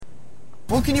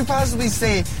What can you possibly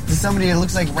say to somebody that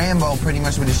looks like Rambo pretty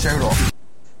much with his shirt off?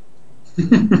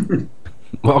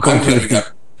 Welcome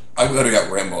I'm glad we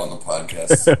got Rambo on the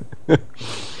podcast.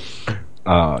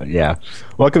 Yeah.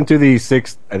 Welcome to the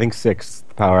sixth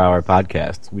Power Hour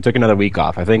podcast. We took another week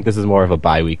off. I think this is more of a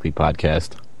bi-weekly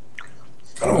podcast.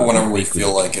 Kind of whenever we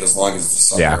feel like it, as long as it's a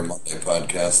Sunday or Monday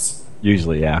podcast.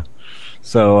 Usually, yeah.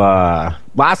 So,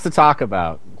 lots to talk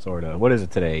about, sort of. What is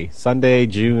it today? Sunday,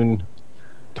 June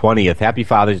 20th. Happy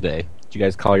Father's Day. Did you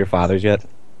guys call your fathers yet?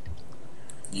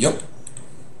 Yep.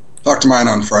 Talked to mine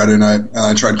on Friday night, and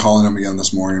I tried calling him again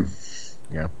this morning.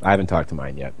 Yeah, I haven't talked to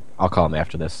mine yet. I'll call him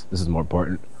after this. This is more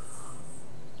important.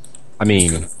 I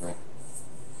mean,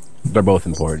 they're both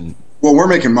important. Well, we're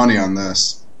making money on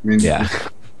this. I mean, yeah.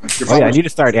 I need to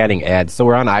start adding ads. So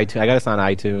we're on iTunes. I got us on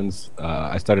iTunes.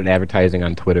 I started advertising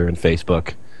on Twitter and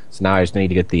Facebook. So now I just need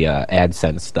to get the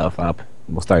AdSense stuff up.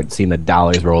 We'll start seeing the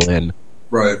dollars roll in.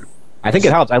 Right. I think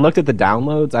it helps. I looked at the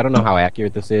downloads. I don't know how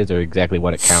accurate this is or exactly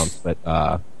what it counts, but in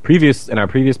our previous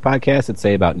podcast, it'd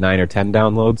say about 9 or 10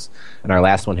 downloads, and our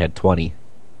last one had 20.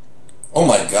 Oh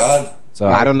my god. So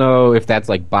I don't know if that's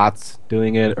like bots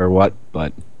doing it or what,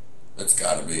 but it's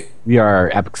gotta be. We are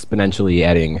exponentially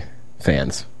adding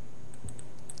fans.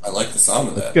 I like the sound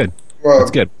of that. It's good.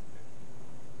 It's good.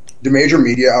 Do major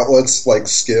media outlets like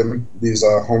skim these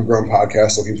homegrown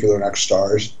podcasts looking for their next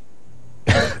stars?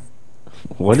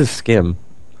 What is skim?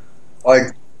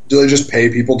 Like, do they just pay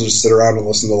people to just sit around and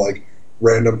listen to like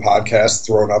random podcasts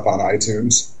thrown up on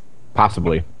iTunes?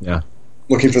 Possibly, yeah.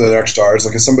 Looking for the next stars.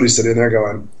 Like, is somebody sitting there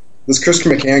going, "This Chris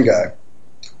McCann guy,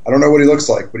 I don't know what he looks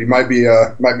like, but he might be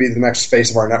the next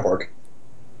face of our network."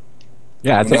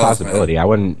 Yeah, that's a possibility. I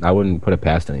wouldn't put it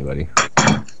past anybody.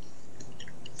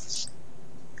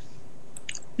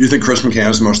 Do you think Chris McCann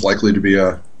is most likely to be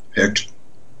picked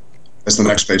as the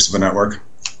next face of a network?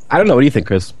 I don't know. What do you think,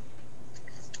 Chris?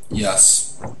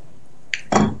 Yes.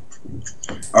 All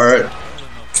right.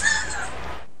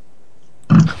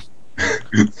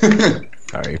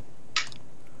 Sorry.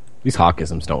 These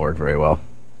Hawkisms don't work very well.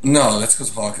 No, that's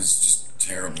because Hawk is just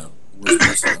terrible.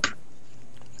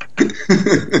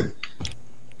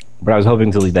 But I was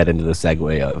hoping to lead that into the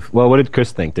segue of... Well, what did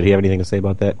Chris think? Did he have anything to say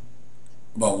about that?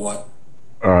 About what?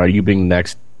 Are you being the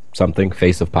next something,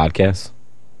 face of podcasts?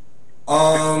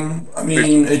 I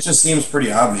mean, it just seems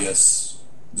pretty obvious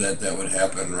that would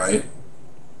happen, right?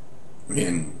 I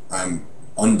mean, I'm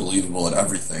unbelievable at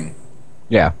everything.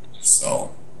 Yeah.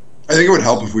 So... I think it would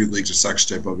help if we leaked a sex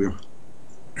tape of you.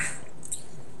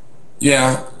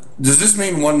 Yeah. Does this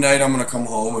mean one night I'm going to come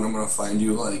home and I'm going to find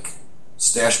you, like,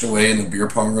 stashed away in the beer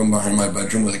pong room behind my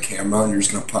bedroom with a camera, and you're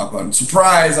just going to pop out and,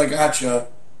 surprise, I gotcha.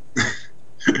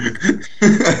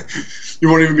 You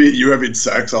won't even be you having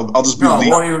sex. I'll just be... No, it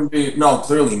won't even be... No,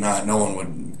 clearly not. No one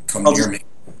would come near me.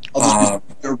 I'll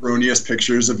just be erroneous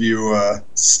pictures of you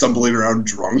stumbling around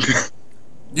drunk.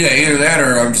 Yeah, either that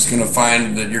or I'm just going to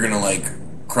find that you're going to, like,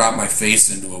 crop my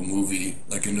face into a movie,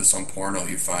 like into some porno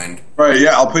you find. Right,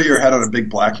 yeah, I'll put your head on a big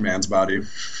black man's body.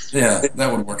 Yeah,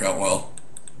 that would work out well.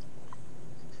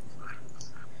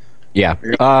 Yeah.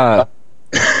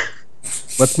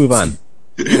 Let's move on.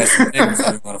 Yes, I was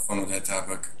having a lot of fun with that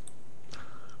topic.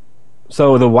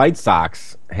 So the White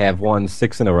Sox have won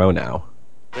 6 in a row now.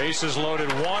 Bases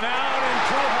loaded, 1 out, and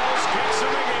Pujols gets him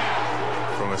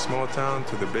again. From a small town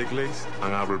to the big leagues,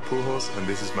 I'm Albert Pujols, and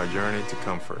this is my journey to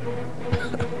comfort.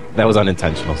 That was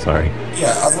unintentional, sorry.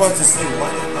 Yeah, I was about to say,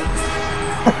 what?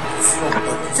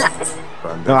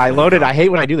 No, I hate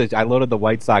when I do this. I loaded the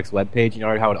White Sox webpage. You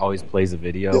know how it always plays a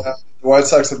video? Yeah, the White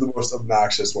Sox have the most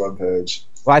obnoxious webpage.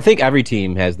 Well, I think every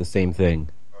team has the same thing.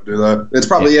 I'll do that. It's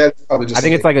probably, it's probably just... I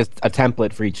think it's like a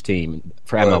template for each team,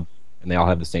 for MLB, and they all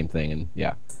have the same thing, and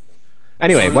yeah.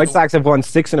 Anyway, White Sox have won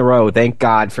 6 in a row. Thank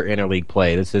God for interleague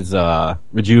play. This has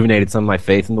rejuvenated some of my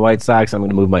faith in the White Sox. I'm going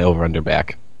to move my over-under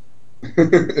back.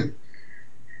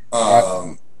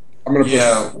 Well,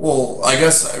 I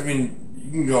guess, I mean,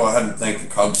 you can go ahead and thank the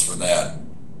Cubs for that.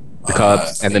 The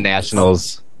Cubs and the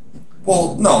Nationals.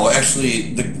 Well, no,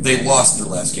 actually, they lost their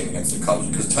last game against the Cubs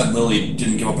because Ted Lilly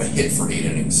didn't give up a hit for 8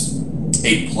 innings.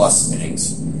 8+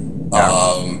 innings.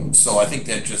 Yeah. So I think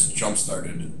that just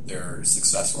jump-started their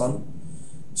success run.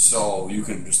 So you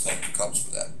can just thank the Cubs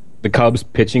for that. The Cubs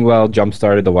pitching well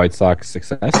jump-started the White Sox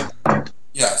success?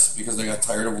 Yes, because they got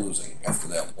tired of losing after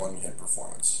that one-hit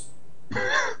performance.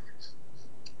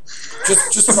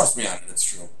 Just trust me on it, it's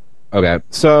true. Okay,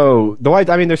 so the White,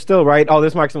 I mean, they're still right. Oh,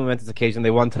 this marks a momentous occasion.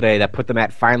 They won today. That put them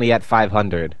finally at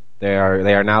 500. They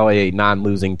are now a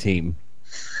non-losing team.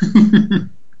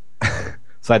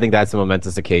 So I think that's a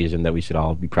momentous occasion that we should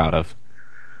all be proud of.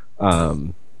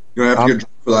 You're gonna have to get drunk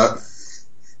for that.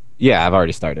 Yeah, I've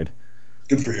already started.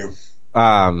 Good for you.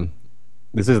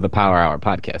 This is the Power Hour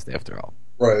podcast, after all.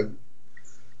 Right.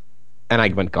 And I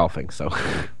went golfing, so what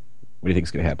do you think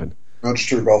is going to happen? That's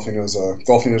true. Golfing is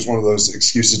one of those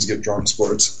excuses to get drunk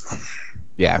sports.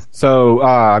 Yeah. So,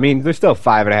 I mean, they're still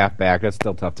 5.5 back. That's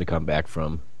still tough to come back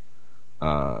from.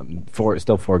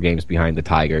 Still 4 games behind the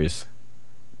Tigers.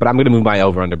 But I'm going to move my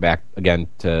over-under back again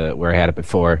to where I had it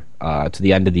before, to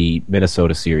the end of the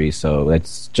Minnesota series. So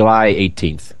that's July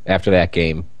 18th. After that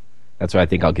game, that's where I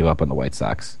think I'll give up on the White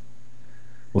Sox.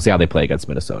 We'll see how they play against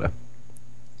Minnesota.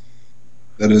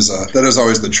 That is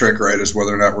always the trick, right? Is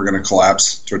whether or not we're going to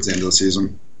collapse towards the end of the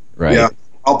season. Right. Yeah,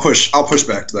 I'll push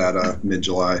back to that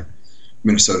mid-July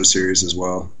Minnesota series as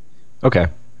well. Okay.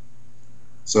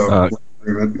 So,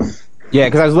 yeah,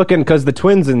 because I was looking, because the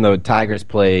Twins and the Tigers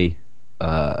play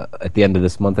at the end of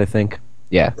this month, I think.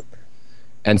 Yeah.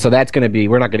 And so that's going to be,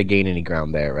 we're not going to gain any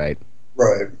ground there, right?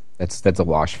 Right. That's a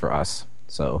wash for us.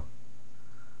 So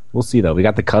we'll see, though. We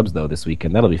got the Cubs, though, this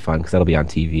weekend. That'll be fun, because that'll be on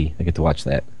TV. I get to watch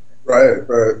that. Right.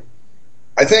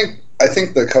 I think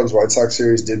the Cubs White Sox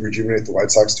series did rejuvenate the White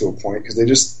Sox to a point, because they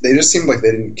just seemed like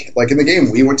they didn't, like in the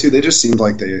game we went to, they just seemed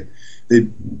like they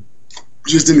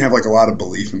just didn't have like a lot of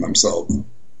belief in themselves.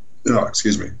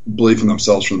 Belief in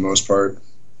themselves for the most part.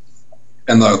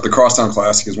 And the Crosstown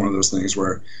Classic is one of those things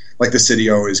where, like, the city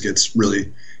always gets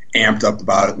really amped up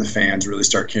about it, and the fans really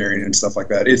start carrying it and stuff like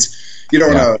that. It's, in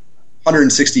a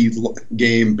 160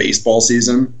 game baseball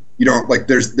season,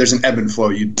 there's an ebb and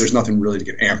flow. There's nothing really to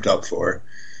get amped up for.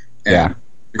 And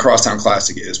the Crosstown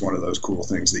Classic is one of those cool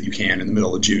things that you can, in the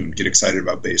middle of June, get excited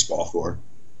about baseball for.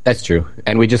 That's true.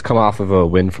 And we just come off of a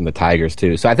win from the Tigers,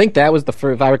 too. So I think that was the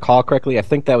first, if I recall correctly, I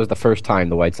think that was the first time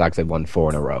the White Sox had won 4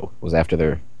 in a row. Was after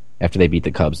they beat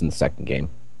the Cubs in the second game.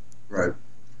 Right.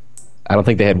 I don't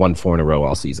think they had won 4 in a row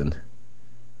all season.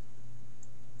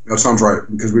 That sounds right,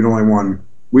 because we'd only won,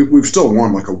 we've still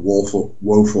won like a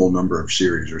woeful number of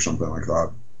series or something like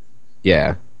that.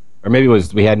 Yeah. Or maybe it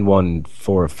was, we hadn't won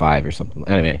 4 or 5 or something.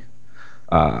 Anyway,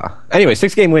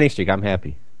 6-game winning streak. I'm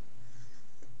happy.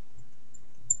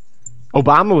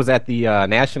 Obama was at the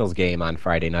Nationals game on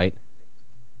Friday night.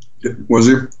 Was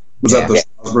he? Was that the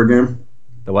Strasburg game?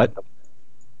 The what?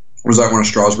 Was that one of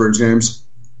Strasburg's games?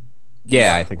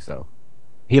 Yeah, I think so.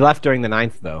 He left during the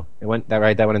 9th, though.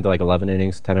 That went into like 11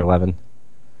 innings, 10 or 11.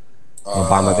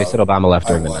 They said Obama left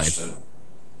during the 9th.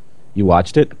 You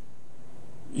watched it?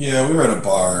 Yeah, we were at a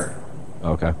bar.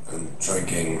 Okay. And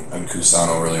drinking, and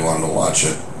Cusano really wanted to watch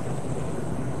it.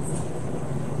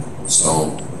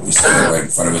 So we stood right in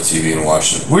front of a TV and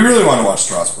watched it. We really want to watch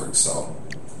Strasburg, so.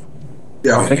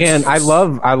 Yeah. Again, I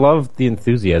love the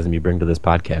enthusiasm you bring to this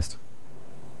podcast.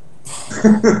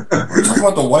 We're talking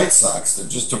about the White Sox. That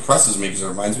just depresses me because it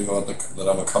reminds me that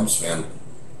I'm a Cubs fan.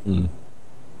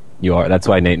 You are. That's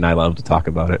why Nate and I love to talk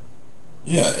about it.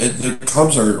 Yeah, the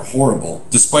Cubs are horrible,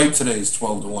 despite today's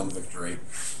 12-1 victory.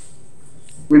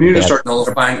 We need to start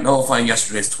nullifying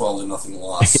yesterday's 12-0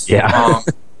 loss. Yeah.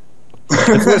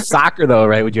 It's with soccer, though,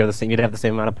 right? You'd have the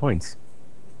same amount of points.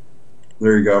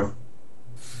 There you go.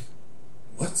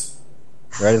 What?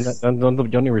 Right?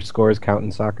 Don't your scores count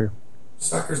in soccer?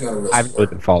 Soccer's not a real I haven't sport.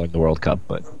 really been following the World Cup,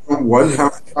 but What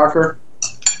counts in soccer?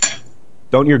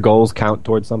 don't your goals count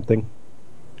towards something?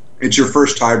 It's your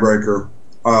first tiebreaker.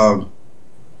 So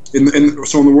in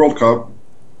the World Cup,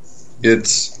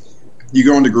 it's you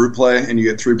go into group play and you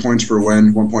get 3 points for a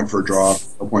win, 1 point for a draw,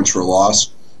 4 points for a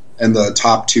loss, and the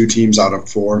top 2 teams out of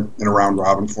 4 in a round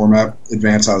robin format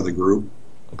advance out of the group.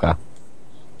 Okay.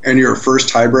 And your first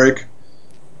tiebreak,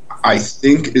 I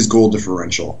think, is goal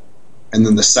differential, and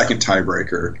then the second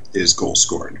tiebreaker is goal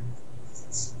scored.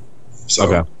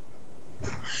 So, Okay.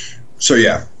 So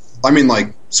yeah, I mean,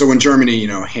 like, so when Germany,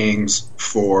 hangs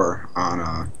 4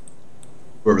 on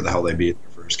whoever the hell they beat in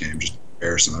their first game, just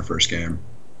embarrassing their first game,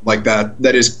 like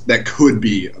that could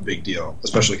be a big deal,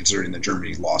 especially considering that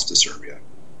Germany lost to Serbia.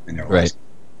 Right.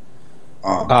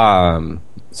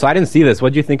 So I didn't see this.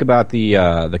 What did you think about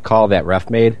the call that ref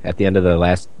made at the end of the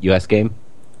last U.S. game,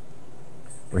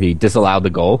 where he disallowed the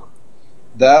goal?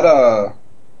 That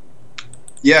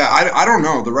yeah, I don't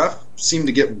know. The ref seemed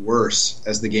to get worse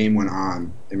as the game went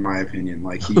on, in my opinion.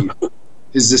 Like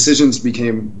his decisions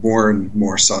became more and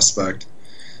more suspect.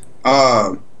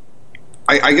 I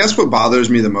guess what bothers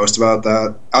me the most about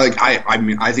that, I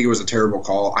mean, I think it was a terrible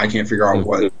call. I can't figure out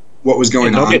what was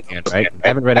going on. Right? I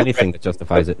haven't read anything that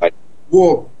justifies it.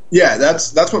 Well, yeah,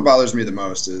 that's what bothers me the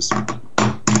most is,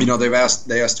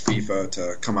 they asked FIFA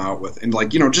to come out with and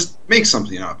just make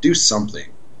something up, do something.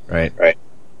 Right.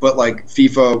 But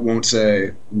FIFA won't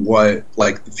say what.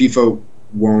 FIFA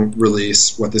won't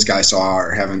release what this guy saw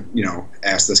or haven't,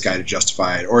 asked this guy to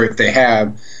justify it. Or if they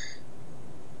have,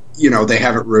 they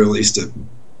haven't released it.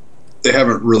 They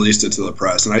haven't released it to the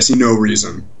press, and I see no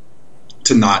reason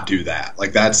to not do that.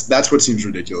 Like that's what seems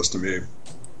ridiculous to me.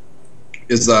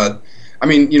 Is that, I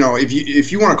mean,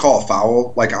 if you want to call a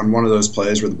foul like on one of those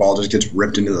plays where the ball just gets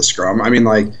ripped into the scrum, I mean,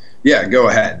 like, yeah, go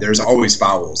ahead. There's always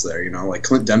fouls there, like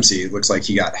Clint Dempsey looks like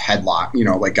he got headlocked,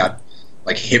 like got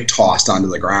like hip tossed onto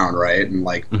the ground, right? And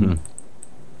like, a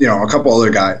couple other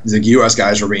guys, the U.S.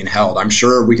 guys were being held. I'm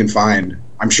sure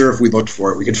if we looked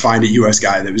for it, we could find a U.S.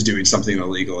 guy that was doing something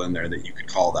illegal in there that you could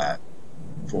call that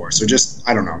for. So just,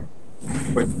 I don't know.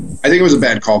 But I think it was a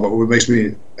bad call, but what makes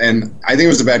me, and I think it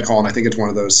was a bad call, and I think it's one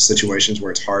of those situations where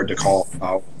it's hard to call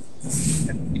out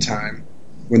at any time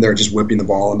when they're just whipping the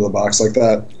ball into the box like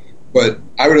that. But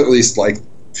I would at least like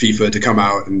FIFA to come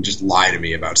out and just lie to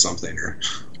me about something, or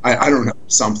I don't know,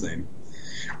 something.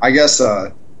 I guess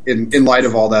in light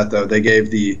of all that, though, they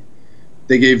gave the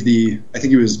I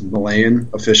think it was Malayan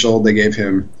official, they gave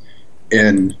him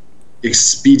an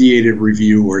expedited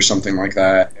review or something like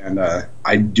that, and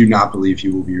I do not believe he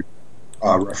will be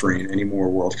refereeing any more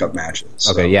World Cup matches.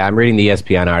 So. Okay, yeah, I'm reading the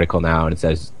ESPN article now, and it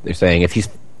says they're saying if he's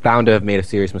found to have made a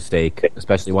serious mistake,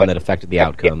 especially one that affected the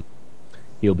outcome,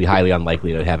 he will be highly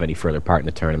unlikely to have any further part in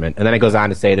the tournament. And then it goes on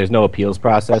to say there's no appeals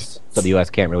process, so the U.S.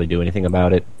 can't really do anything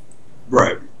about it.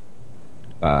 Right.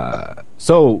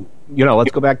 So,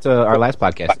 let's go back to our last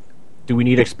podcast. Do we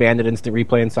need expanded instant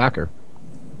replay in soccer?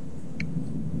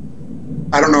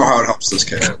 I don't know how it helps this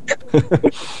kid. All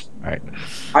right.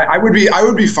 I would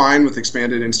be fine with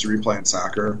expanded instant replay in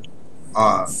soccer,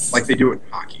 like they do in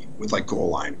hockey with like goal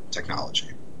line technology,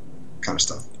 kind of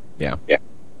stuff. Yeah.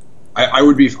 I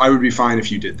would be fine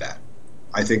if you did that.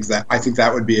 I think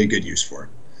that would be a good use for it.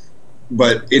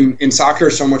 But in soccer,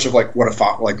 so much of like when a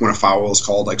foul is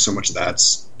called, like so much of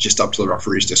that's just up to the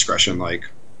referee's discretion. Like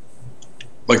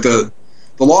the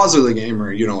laws of the game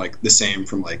are like the same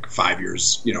from like 5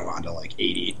 years onto like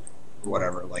 80 or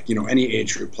whatever. Like any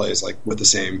age group plays like with the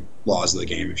same laws of the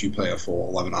game if you play a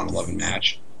full 11-on-11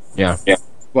 match. Yeah.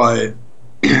 But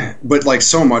like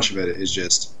so much of it is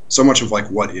just so much of like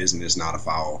what is and is not a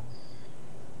foul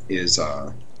is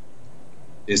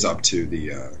up to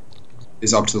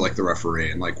like the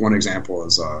referee. And like one example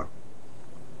is I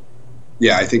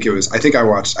think it was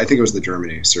the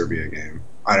Germany-Serbia game.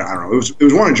 I don't know. It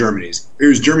was one of Germany's. It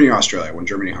was Germany-Australia when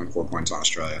Germany hung 4 points on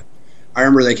Australia. I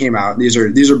remember they came out. These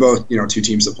are both two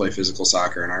teams that play physical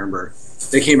soccer, and I remember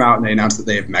they came out and they announced that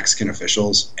they have Mexican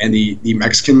officials, and the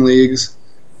Mexican leagues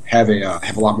have a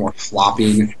lot more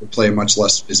flopping, play a much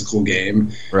less physical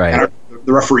game. Right. And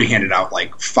the referee handed out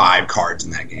like 5 cards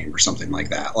in that game or something like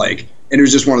that. Like, and it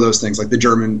was just one of those things. Like the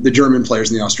German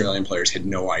players and the Australian players had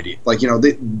no idea. Like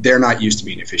they're not used to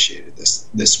being officiated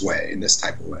this way, in this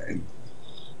type of way. And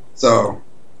so,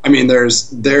 I mean, there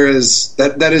is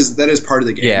that is part of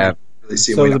the game. Yeah. Really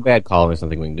see so it's a bad call. There's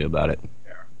nothing we can do about it.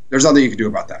 Yeah. There's nothing you can do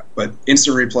about that. But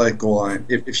instant replay, goal line.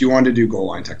 If you wanted to do goal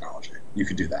line technology, you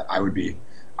could do that. I would be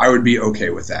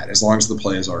okay with that as long as the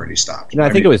play is already stopped. I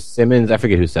think it was Simmons. I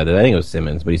forget who said it. I think it was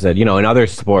Simmons. But he said, in other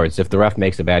sports, if the ref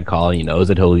makes a bad call and he knows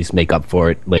it, he'll at least make up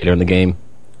for it later in the game,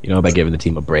 by giving the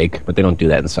team a break. But they don't do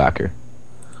that in soccer.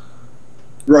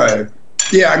 Right.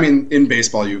 Yeah, I mean, in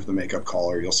baseball, you have the makeup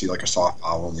call, or you'll see like a soft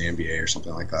foul in the NBA or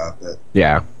something like that.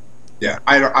 Yeah. Yeah,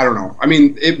 I don't know. I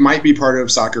mean, it might be part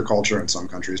of soccer culture in some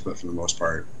countries, but for the most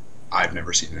part, I've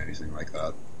never seen anything like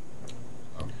that.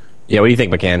 Yeah, what do you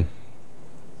think, McCann?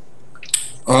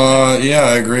 Yeah,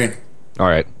 I agree. All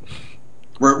right.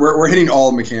 We're hitting all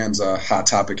of McCann's hot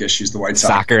topic issues, the White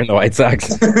Sox. Soccer and the White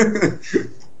Sox.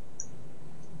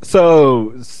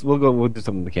 So we'll do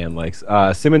something McCann likes.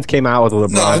 Simmons came out with a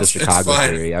LeBron to Chicago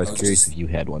theory. I was curious if you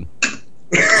had one.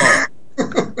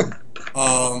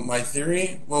 My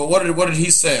theory? Well, what did he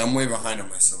say? I'm way behind on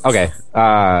myself. Okay.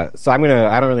 So I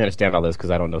don't really understand all this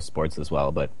because I don't know sports as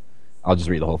well, but I'll just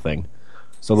read the whole thing.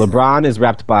 So LeBron is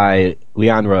repped by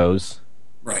Leon Rose.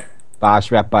 Right.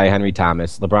 Bosch repped by Henry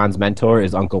Thomas. LeBron's mentor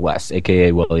is Uncle Wes,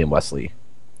 a.k.a. William Wesley.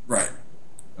 Right.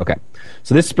 Okay.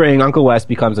 So this spring, Uncle Wes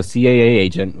becomes a CAA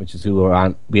agent, which is who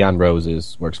Leon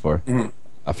Rose works for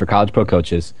college pro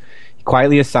coaches. He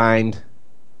quietly signed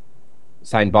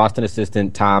Boston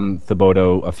assistant Tom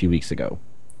Thibodeau a few weeks ago.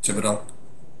 Thibodeau?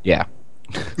 Yeah.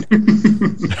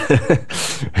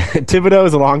 Thibodeau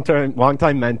is a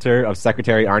long-time mentor of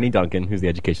Secretary Arnie Duncan, who's the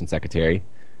education secretary,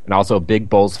 and also a big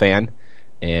Bulls fan,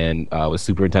 and was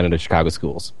superintendent of Chicago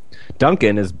schools.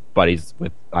 Duncan is buddies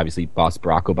with, obviously, boss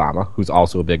Barack Obama, who's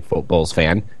also a big Bulls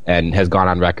fan, and has gone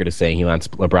on record as saying he wants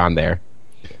LeBron there.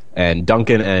 And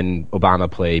Duncan and Obama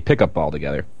play pickup ball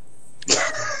together.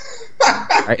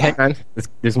 All right, hang on.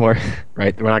 There's more.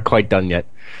 Right, we're not quite done yet.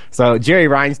 So Jerry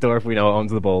Reinsdorf, we know,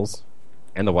 owns the Bulls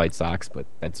and the White Sox, but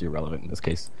that's irrelevant in this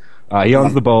case. He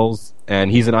owns the Bulls,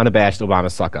 and he's an unabashed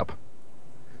Obama suck-up.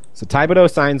 So Thibodeau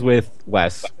signs with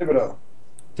Wes.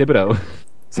 Thibodeau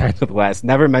signs with Wes.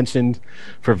 Never mentioned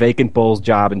for vacant Bulls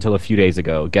job until a few days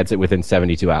ago. Gets it within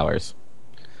 72 hours.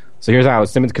 So here's how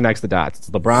Simmons connects the dots. It's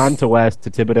LeBron to West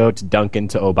to Thibodeau to Duncan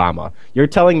to Obama. You're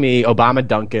telling me Obama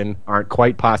Duncan aren't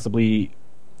quite possibly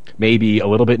maybe a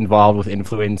little bit involved with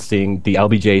influencing the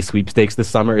LBJ sweepstakes this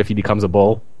summer if he becomes a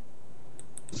Bull?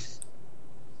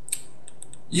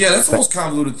 Yeah, that's the most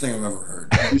convoluted thing I've ever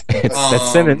heard.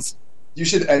 That's Simmons. You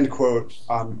should end quote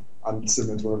on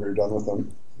Simmons whenever you're done with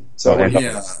him. So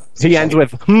Yeah. He ends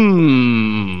with,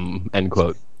 end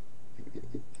quote.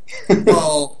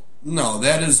 Well, no,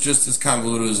 that is just as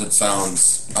convoluted as it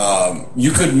sounds.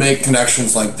 You could make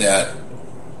connections like that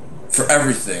for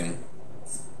everything.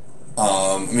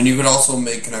 I mean, you could also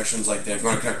make connections like that. If you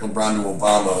want to connect LeBron to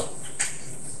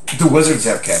Obama, the Wizards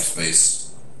have cap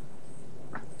space.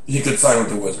 He could sign with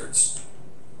the Wizards.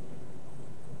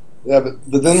 Yeah,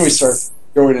 but then we start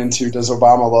going into, does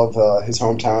Obama love his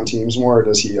hometown teams more, or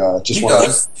does he just He want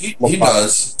does. He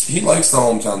does. He likes the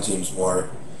hometown teams more.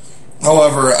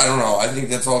 However, I don't know. I think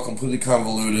that's all completely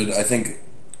convoluted. I think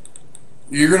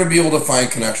you're going to be able to find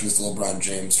connections to LeBron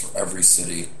James for every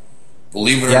city.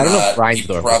 Believe it or I don't know not, if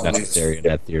Reinsdorf is necessary in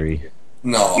that theory.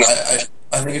 No,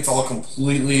 I think it's all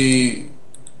completely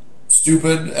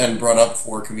stupid and brought up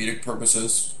for comedic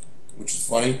purposes, which is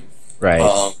funny. Right.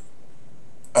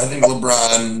 I think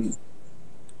LeBron,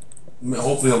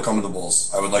 hopefully he'll come to the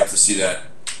Bulls. I would like to see that.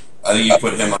 I think you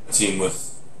put him on a team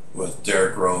with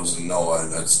Derrick Rose and Noah,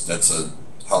 and that's a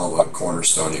hell of a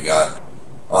cornerstone you got.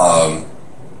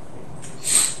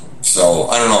 So,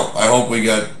 I don't know. I hope we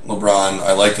get LeBron.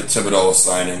 I like the Thibodeau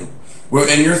signing.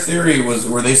 And your theory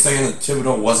were they saying that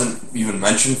Thibodeau wasn't even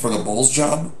mentioned for the Bulls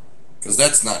job? Because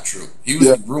that's not true. He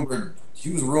was rumored.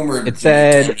 He was rumored. It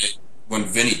said when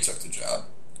Vinny took the job.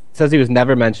 It says he was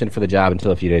never mentioned for the job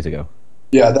until a few days ago.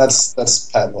 Yeah, that's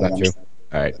patently Not true.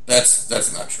 All right.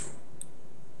 That's not true.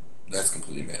 That's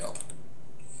completely made up.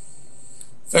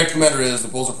 Fact of the matter is, the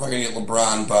Bulls are probably going to get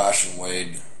LeBron, Bosh, and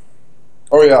Wade.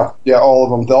 Oh yeah, all of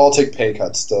them. They'll all take pay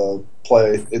cuts to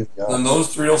play. And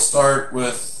those three will start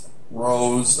with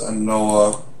Rose and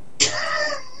Noah,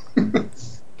 and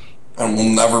we'll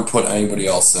never put anybody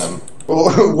else in.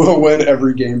 We'll win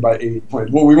every game by 8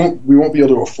 points. Well, we won't be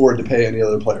able to afford to pay any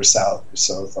other player's salary,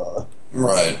 so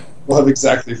Right. we'll have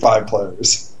exactly 5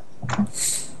 players.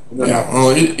 Yeah.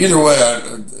 Well, either way,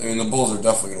 I mean, the Bulls are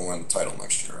definitely going to win the title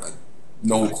next year.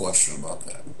 No question about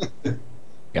that.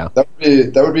 Yeah. That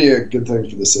would be a good thing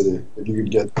for the city if you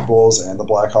could get the Bulls and the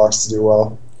Blackhawks to do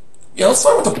well. Yeah, let's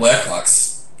start with the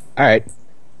Blackhawks. All right.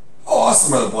 How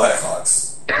awesome are the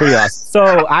Blackhawks? Pretty awesome.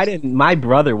 So my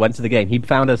brother went to the game. He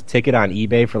found us a ticket on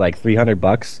eBay for like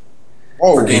 $300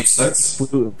 Oh, For Game 6?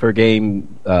 for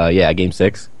game. Game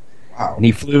 6. wow! And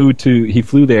he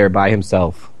flew there by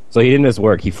himself. So he didn't miss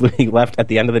work. He left at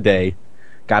the end of the day,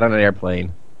 got on an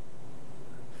airplane,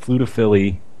 flew to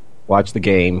Philly, watched the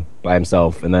game by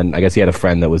himself, and then I guess he had a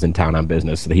friend that was in town on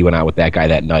business, so he went out with that guy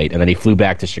that night, and then he flew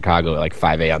back to Chicago at like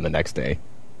 5 a.m. the next day.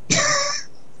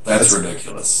 That's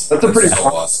ridiculous. That's a pretty so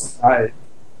awesome. Right.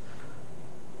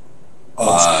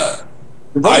 I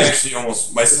actually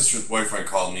my sister's boyfriend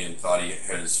called me and thought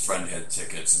his friend had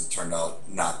tickets, and it turned out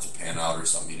not to pan out or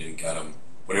something. He didn't get them,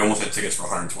 but he almost had tickets for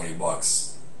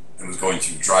 $120 and was going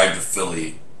to drive to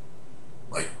Philly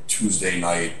like Tuesday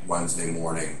night, Wednesday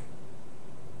morning,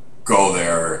 go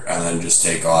there, and then just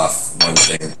take off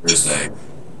Wednesday and Thursday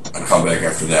and come back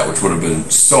after that, which would have been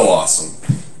so awesome.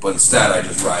 But instead, I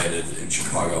just rioted in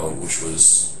Chicago, which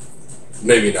was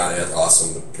maybe not as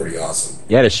awesome, but pretty awesome.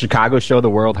 Yeah, does Chicago show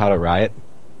the world how to riot?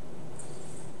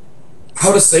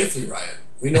 How to safely riot.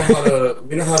 We know how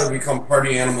to become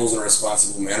party animals in a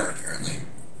responsible manner. Apparently,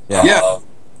 Yeah.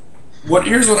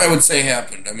 Here's what I would say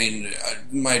happened. I mean,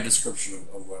 my description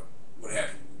of what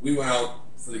happened. We went out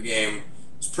for the game. It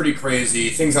was pretty crazy.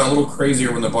 Things got a little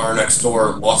crazier when the bar next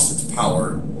door lost its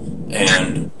power,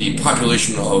 and the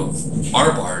population of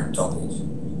our bar doubled.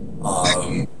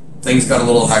 Things got a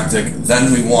little hectic.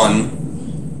 Then we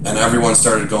won, and everyone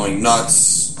started going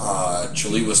nuts.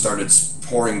 Chaliwa started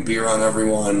pouring beer on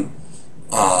everyone.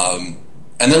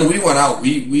 And then we went out.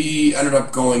 We ended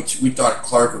up going to... We thought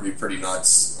Clark would be pretty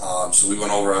nuts. So we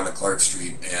went over onto Clark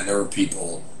Street, and there were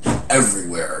people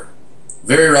everywhere.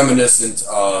 Very reminiscent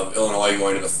of Illinois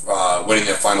going to the winning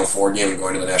that Final Four game and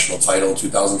going to the national title in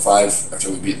 2005 after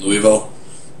we beat Louisville.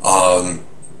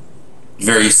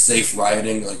 Very safe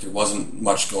rioting. Like, there wasn't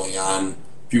much going on.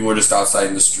 People were just outside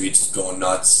in the streets going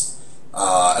nuts.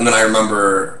 And then I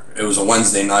remember it was a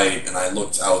Wednesday night, and I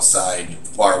looked outside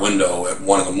the bar window at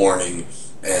 1 in the morning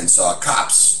and saw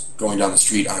cops going down the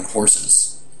street on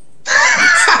horses.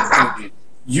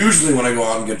 Usually when I go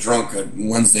out and get drunk on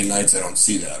Wednesday nights, I don't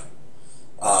see that.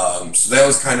 So that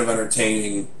was kind of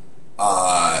entertaining.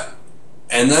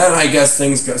 And then I guess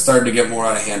things started to get more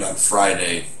out of hand on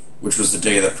Friday, which was the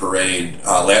day of the parade.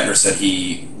 Latner said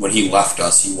when he left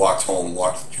us, he walked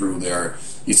through there.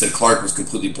 He said Clark was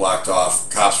completely blocked off.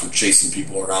 Cops were chasing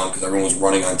people around because everyone was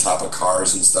running on top of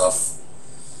cars and stuff.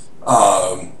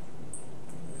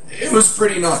 It was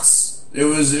pretty nuts. It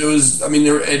was. I mean,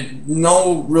 there had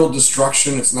no real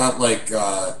destruction. It's not like,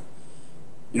 I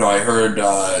heard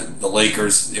the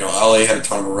Lakers. LA had a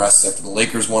ton of arrests after the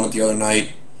Lakers won it the other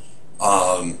night.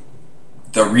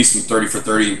 The recent 30 for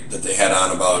 30 that they had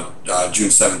on about June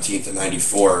 17th of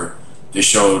 '94, they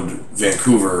showed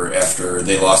Vancouver after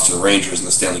they lost to the Rangers in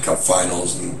the Stanley Cup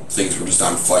Finals, and things were just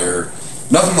on fire.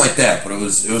 Nothing like that, but it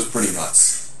was pretty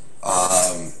nuts.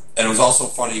 And it was also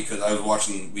funny because I was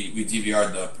watching. We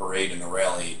DVR'd the parade and the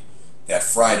rally that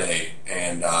Friday,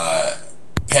 and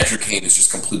Patrick Kane is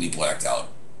just completely blacked out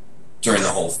during the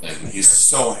whole thing. He's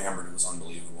so hammered, it was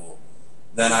unbelievable.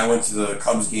 Then I went to the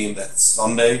Cubs game that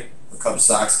Sunday, the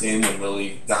Cubs-Sox game, when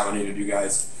Lily dominated you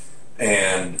guys,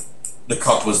 and the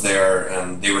Cup was there,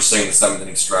 and they were singing the 7th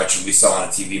inning stretch, and we saw on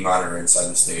a TV monitor inside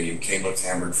the stadium. Kane looked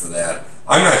hammered for that.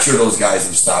 I'm not sure those guys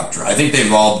have stopped drinking. I think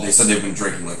they said they've been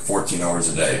drinking like 14 hours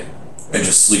a day and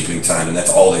just sleeping time, and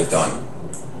that's all they've done.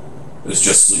 Is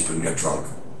just sleep and get drunk.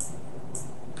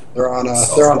 They're on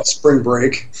a spring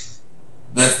break.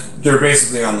 They're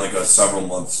basically on like a several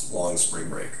months long spring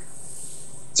break.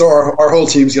 So our whole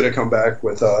team's going to come back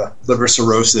with liver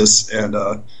cirrhosis and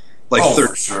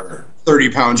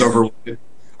 30 pounds overweight.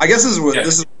 I guess this is what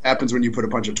happens when you put a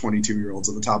bunch of 22-year-olds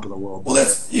at the top of the world. Well,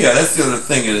 that's the other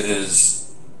thing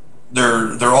is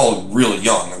they're all really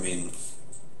young. I mean,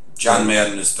 John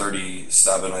Madden is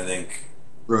 37, I think.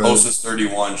 Right. Post is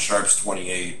 31, Sharp's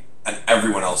 28, and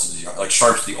everyone else is young. Like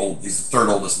Sharp's he's the third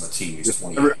oldest in the team. He's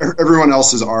 28. Everyone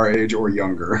else is our age or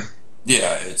younger.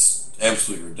 Yeah, it's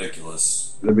absolutely ridiculous.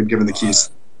 They've been given the keys.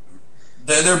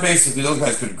 They're basically, those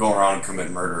guys could go around and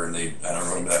commit murder, and I don't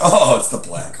know, be like, oh, it's the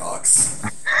Blackhawks.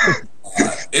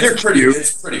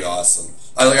 It's pretty awesome.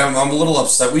 I'm a little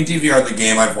upset. We DVR'd the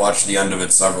game. I've watched the end of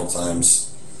it several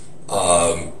times.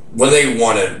 When they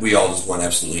won it, we all just went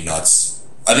absolutely nuts.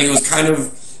 I think it was kind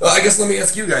of. Well, I guess let me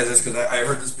ask you guys this because I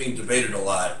heard this being debated a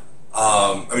lot.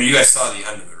 I mean, you guys saw the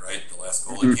end of it, right? The last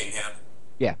goal that Kane had.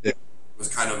 Yeah. It was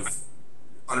kind of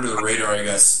under the radar, I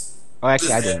guess. Oh,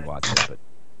 actually, I didn't watch it, but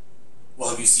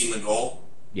well, have you seen the goal?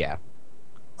 yeah.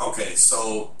 Okay,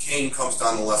 so Kane comes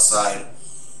down the left side,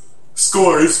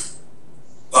 scores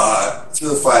through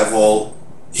the 5-hole.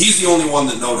 He's the only one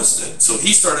that noticed it, so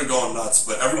he started going nuts.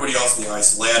 But everybody else on the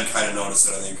ice, Ladd kind of noticed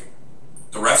it. I think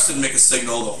the refs didn't make a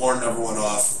signal. The horn never went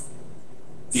off.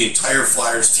 The entire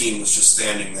Flyers team was just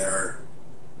standing there.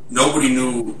 Nobody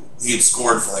knew he had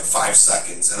scored for like 5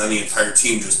 seconds, and then the entire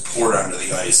team just poured onto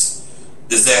the ice.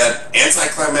 Is that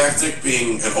anticlimactic,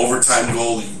 being an overtime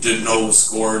goal that you didn't know was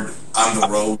scored on the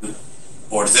road?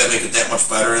 Or does that make it that much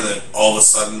better that all of a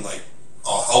sudden, like,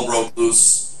 all hell broke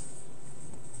loose?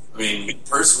 I mean,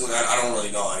 personally, I don't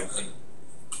really know.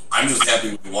 I'm just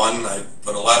happy we won,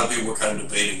 but a lot of people were kind of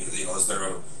debating, is there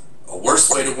a worse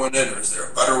way to win it, or is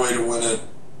there a better way to win it?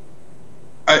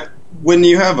 When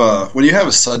you have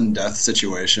a sudden death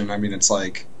situation, I mean, it's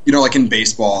like, like in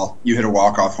baseball, you hit a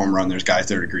walk-off home run, there's guys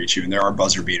there to greet you, and there are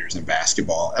buzzer beaters in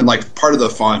basketball. And, like, part of the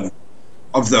fun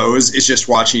of those is just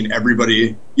watching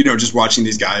everybody, just watching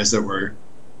these guys that were,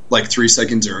 like, 3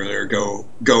 seconds earlier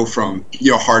go from,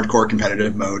 hardcore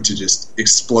competitive mode to just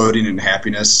exploding in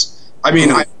happiness. I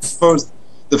mean, I suppose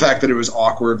the fact that it was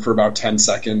awkward for about 10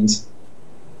 seconds,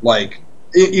 like,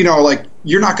 like,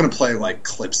 you're not going to play, like,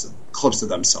 clips of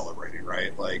them celebrating,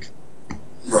 right? Like,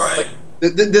 right.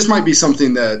 This might be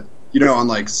something that, on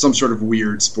like some sort of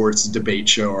weird sports debate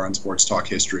show or on Sports Talk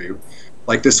History,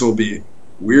 like this will be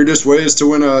weirdest ways to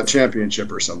win a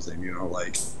championship or something,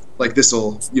 like this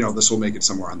will make it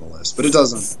somewhere on the list, but it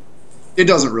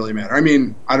doesn't really matter. I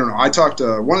mean, I don't know. I talked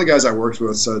to one of the guys I worked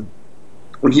with said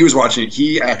when he was watching it,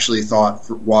 he actually thought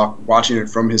watching it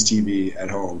from his TV at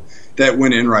home that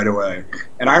went in right away.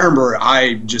 And I remember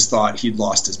I just thought he'd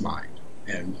lost his mind.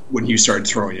 And when he started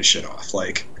throwing his shit off,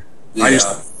 like, yeah.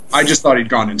 I just thought he'd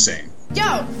gone insane.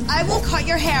 Yo, I will cut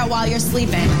your hair while you're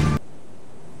sleeping.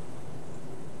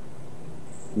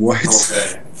 What?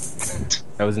 Okay.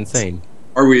 That was insane.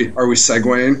 Are we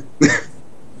segueing?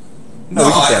 No,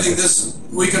 I think this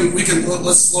we can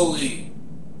let's slowly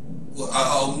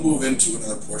I'll move into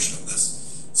another portion of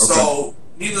this. Okay. So,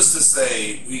 needless to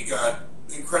say, we got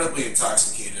incredibly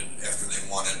intoxicated after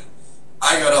they won it.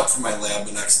 I got up from my lab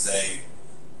the next day.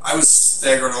 I was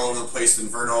staggering all over the place, and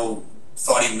Verno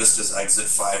thought he missed his exit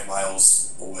 5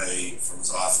 miles away from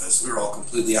his office. We were all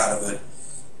completely out of it.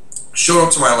 Showed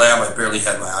up to my lab, I barely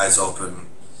had my eyes open.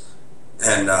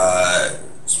 And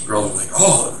some girls were like,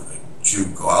 "Oh, did you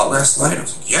go out last night?" I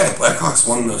was like, "Yeah, the Blackhawks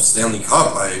won the Stanley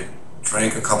Cup. I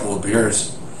drank a couple of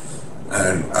beers,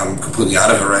 and I'm completely out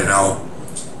of it right now."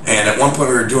 And at one point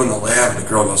we were doing the lab, and the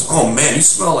girl goes, "Oh man, you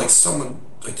smell like someone,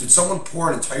 like did someone pour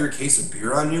an entire case of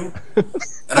beer on you?"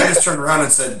 And I just turned around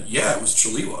and said, "Yeah, it was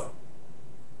Chaliwa."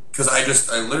 Because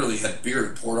I literally had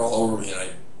beer poured all over me, and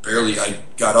I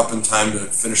got up in time to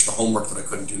finish the homework that I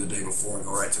couldn't do the day before and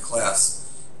go right to class.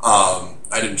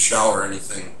 I didn't shower or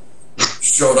anything.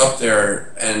 Showed up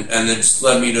there, and it just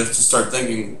led me to start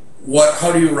thinking,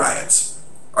 how do you riot?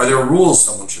 Are there rules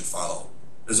someone should follow?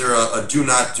 Is there a do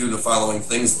not do the following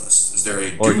things list? Is there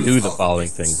a do the following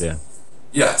things? Yeah.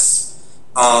 Yes.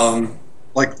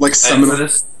 Like Seminole. For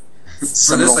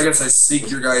this, I guess I seek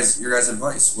your guys'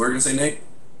 advice. What are you gonna say, Nate?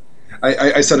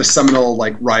 I said a Seminole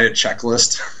riot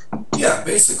checklist. Yeah,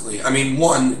 basically. I mean,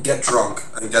 1, get drunk.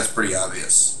 I think that's pretty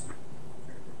obvious.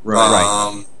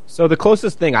 Right. So the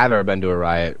closest thing I've ever been to a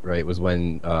riot, right, was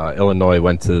when Illinois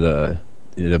went to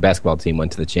the basketball team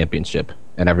went to the championship,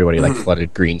 and everybody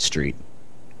flooded Green Street.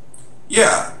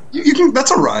 Yeah, you can. That's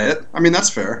a riot. I mean, that's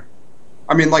fair.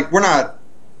 I mean, we're not.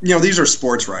 These are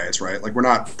sports riots, right? We're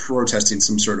not protesting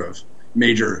some sort of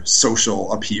major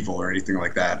social upheaval or anything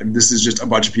like that. I mean, this is just a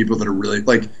bunch of people that are really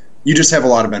you just have a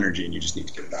lot of energy and you just need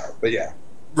to get it out. But yeah,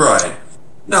 right.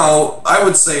 No, I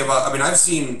would say I've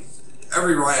seen.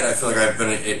 Every riot I feel like I've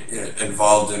been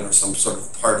involved in or some sort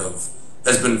of part of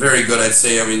has been very good, I'd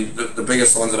say. I mean, the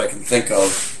biggest ones that I can think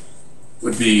of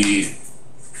would be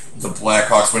the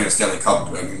Blackhawks winning the Stanley Cup.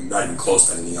 I mean, not even close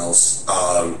to anything else.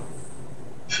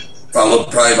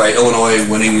 Followed probably by Illinois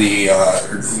winning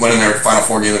their Final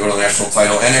Four game to go to the national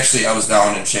title. And actually, I was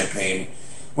down in Champaign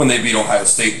when they beat Ohio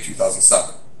State in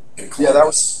 2007. Yeah, that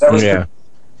was yeah.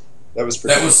 That was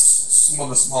pretty. That was one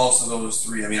of the smallest of those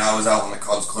 3. I mean, I was out when the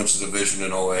Cubs clinched the division in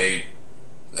 2008.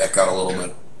 That got a little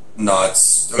bit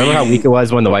nuts. Remember how weak it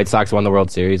was when the White Sox won the World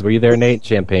Series? Were you there, Nate?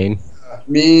 Champaign?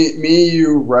 Me,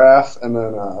 you, Raph, and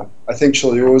then I think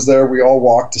Chalio was there. We all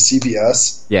walked to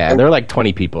CBS. Yeah, there were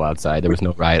 20 people outside. There was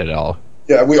no riot at all.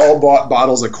 Yeah, we all bought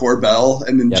bottles of Corbel,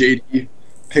 and then JD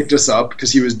picked us up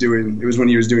because it was when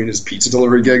he was doing his pizza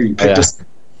delivery gig. He picked us,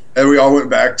 and we all went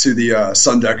back to the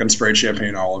sun deck and sprayed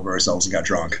champagne all over ourselves and got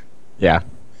drunk. Yeah.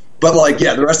 But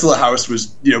the rest of the house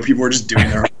was, people were just doing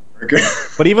their homework.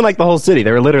 But even the whole city,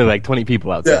 there were literally 20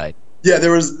 people outside. Yeah,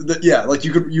 there was.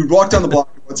 You'd walk down the block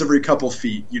once every couple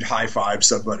feet, you'd high five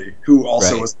somebody who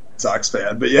also was a White Sox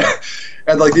fan. But yeah,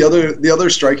 and the other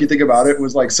striking thing about it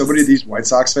was so many of these White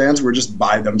Sox fans were just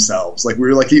by themselves. We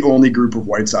were the only group of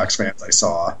White Sox fans I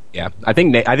saw. Yeah, I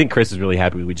think Chris is really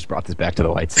happy we just brought this back to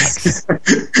the White Sox.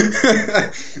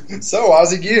 So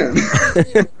Ozzie Guillen,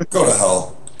 go to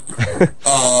hell.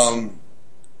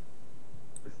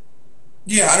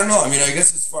 Yeah, I don't know. I mean, I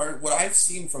guess as far as what I've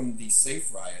seen from these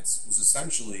safe riots was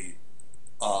essentially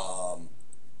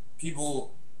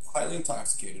people highly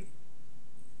intoxicated,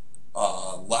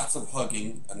 lots of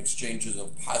hugging and exchanges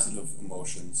of positive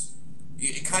emotions.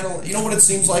 It kind of, you know what it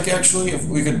seems like, actually, if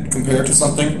we could compare it to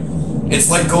something? It's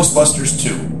like Ghostbusters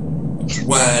 2,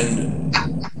 when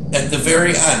at the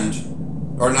very end,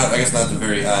 or not, I guess not at the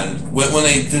very end, when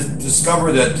they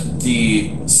discover that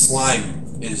the slime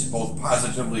is both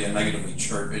positively and negatively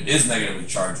charged. It is negatively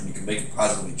charged, and you can make it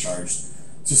positively charged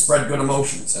to spread good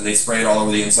emotions. And they spray it all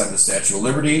over the inside of the Statue of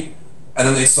Liberty, and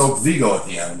then they soak Vigo at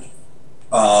the end.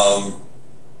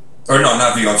 Or no,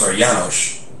 not Vigo, I'm sorry,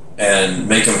 Janosch, and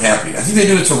make him happy. I think they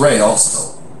do it to Ray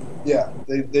also. Yeah,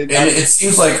 they and it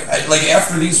seems like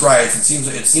after these riots,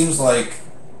 it seems like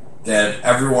that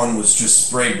everyone was just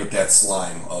sprayed with that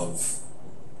slime of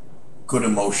good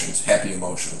emotions, happy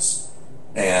emotions.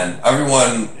 And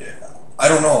everyone, I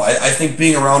don't know, I think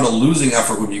being around a losing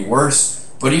effort would be worse.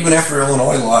 But even after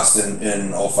Illinois lost in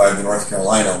 05 to North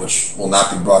Carolina, which will not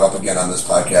be brought up again on this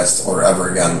podcast or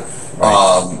ever again,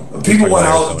 people went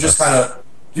out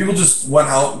people just went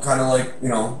out and kind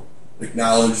of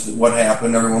acknowledged what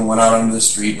happened. Everyone went out onto the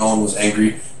street. No one was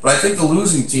angry. But I think the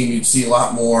losing team, you'd see a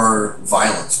lot more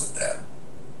violence with that.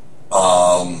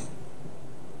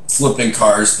 Flipping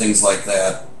cars, things like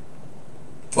that.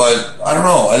 But I don't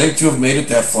know. I think to have made it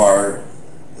that far,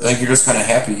 I think you're just kind of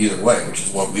happy either way, which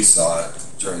is what we saw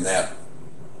during that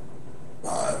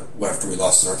after we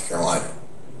lost to North Carolina.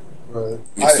 Right.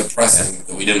 It's depressing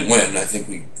that we didn't win. I think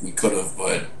we could have,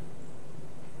 but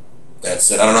that's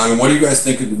it. I don't know. I mean, what do you guys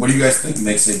think? What do you guys think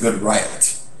makes a good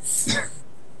riot,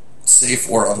 safe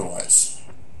or otherwise?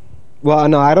 Well,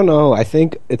 no, I don't know. I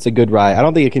think it's a good riot. I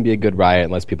don't think it can be a good riot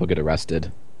unless people get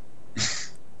arrested.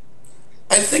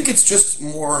 I think it's just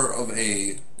more of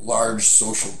a large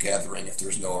social gathering if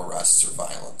there's no arrests or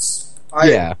violence.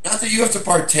 Yeah. Not that you have to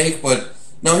partake, but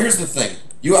now here's the thing.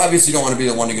 You obviously don't want to be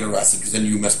the one to get arrested because then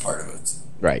you miss part of it.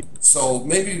 Right. So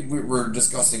maybe we're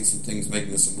discussing some things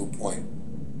making this a moot point.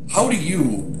 How do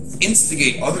you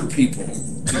instigate other people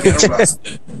to get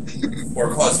arrested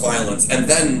or cause violence and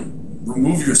then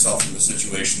remove yourself from the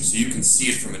situation so you can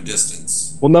see it from a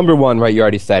distance? Well, number one, right, you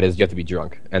already said, is you have to be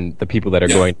drunk. And the people that are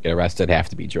going to get arrested have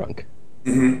to be drunk.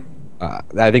 Mm-hmm.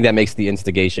 I think that makes the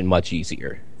instigation much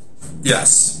easier.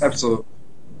 Yes. Absolutely.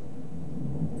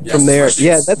 Yes, From there, especially-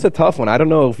 yeah, that's a tough one. I don't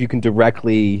know if you can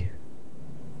directly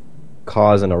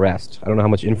cause an arrest. I don't know how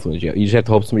much influence you have. You just have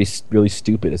to hope somebody really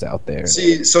stupid is out there.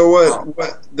 See, so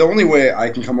what the only way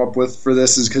I can come up with for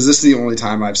this is because this is the only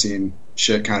time I've seen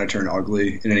shit kind of turn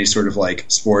ugly in any sort of like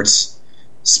sports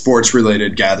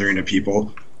related gathering of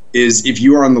people is if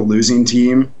you are on the losing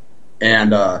team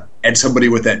and somebody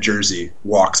with that jersey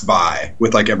walks by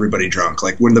with like everybody drunk.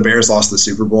 Like when the Bears lost the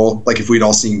Super Bowl, like if we'd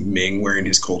all seen Ming wearing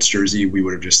his Colts jersey, we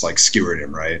would have just like skewered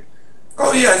him, right?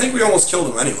 Oh, yeah, I think we almost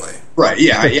killed him anyway. Right,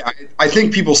 yeah. I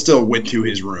think people still went to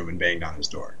his room and banged on his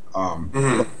door.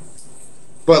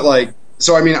 But like,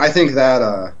 so I mean, I think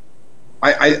that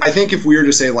I think if we were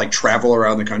to say like travel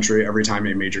around the country every time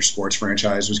a major sports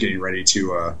franchise was getting ready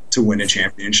to win a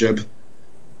championship,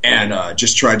 and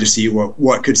just tried to see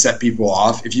what could set people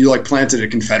off. If you like planted a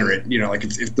Confederate, you know, like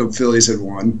if the Phillies had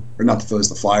won, or not the Phillies,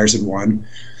 the Flyers had won,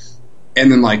 and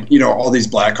then like, you know, all these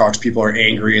Blackhawks people are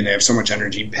angry and they have so much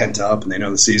energy pent up and they know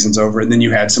the season's over, and then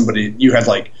you had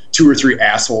like 2 or 3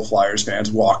 asshole Flyers fans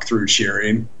walk through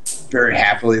cheering very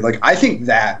happily. Like I think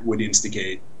that would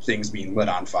instigate things being lit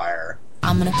on fire.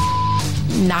 I'm gonna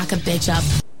knock a bitch up.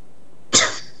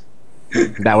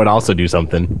 That would also do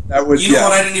something. That would, You know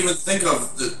what I didn't even think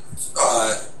of?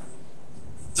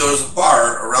 There was a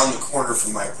bar around the corner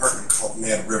from my apartment called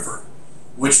Mad River,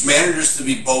 which manages to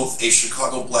be both a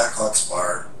Chicago Blackhawks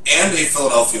bar and a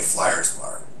Philadelphia Flyers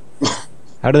bar.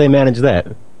 How do they manage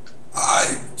that?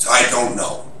 I don't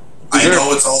know. I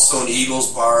know it's also an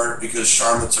Eagles bar because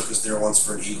Sharma took us there once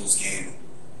for an Eagles game,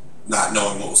 not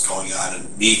knowing what was going on,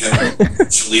 and me, him,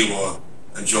 Shaliwa,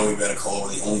 and Joey Benicola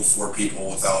were the only 4 people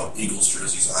without Eagles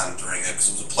jerseys on during it because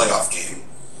it was a playoff game.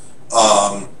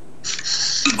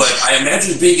 But I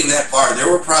imagine being in that bar, there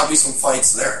were probably some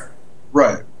fights there.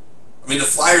 Right. I mean, the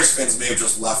Flyers fans may have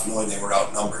just left knowing they were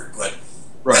outnumbered, but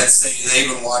let's say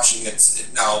they've been watching it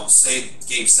now. Say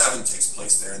Game 7 takes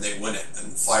place there and they win it,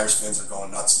 and the Flyers fans are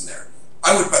going nuts in there.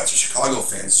 I would bet the Chicago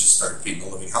fans just start beating the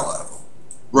living hell out of them.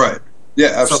 Right. Yeah,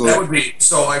 absolutely. So that would be.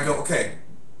 So I go, okay.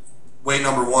 Way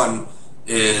number 1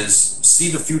 is see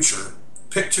the future.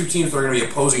 Pick 2 teams that are going to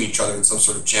be opposing each other in some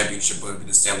sort of championship, whether it be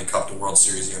the Stanley Cup, the World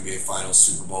Series, the NBA Finals,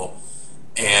 Super Bowl,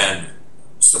 and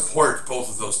support both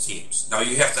of those teams. Now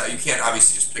you can't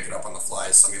obviously just pick it up on the fly.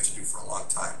 It's something you have to do for a long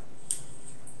time.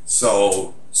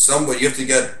 So you have to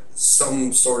get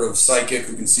some sort of psychic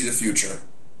who can see the future.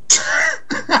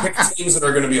 Pick teams that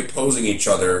are going to be opposing each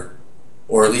other,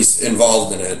 or at least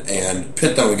involved in it, and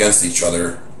pit them against each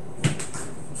other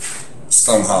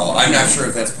somehow. I'm not sure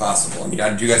if that's possible. I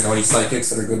mean, do you guys know any psychics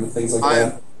that are good with things like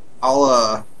that?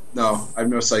 No, I have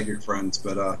no psychic friends,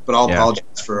 but I'll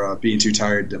apologize for being too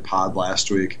tired to pod last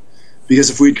week. Because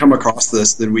if we'd come across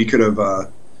this, then we could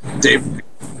have Dave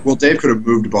could have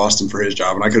moved to Boston for his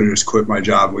job, and I could have just quit my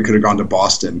job. We could have gone to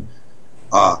Boston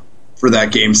for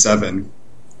that Game 7.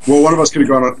 Well, one of us could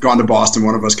have gone to Boston,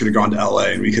 one of us could have gone to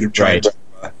LA, and we could have tried to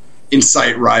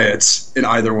incite riots in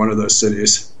either one of those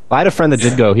cities. I had a friend that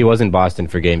did go. He was in Boston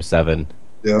for Game 7.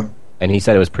 Yeah. And he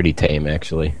said it was pretty tame,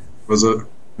 actually. Was it? I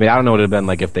mean, I don't know what it would have been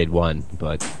like if they'd won,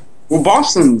 but... Well,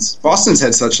 Boston's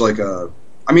had such like a...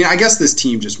 I mean, I guess this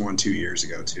team just won 2 years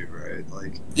ago, too, right?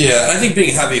 Like, yeah, I think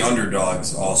being heavy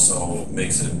underdogs also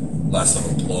makes it less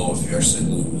of a blow if you actually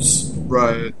lose.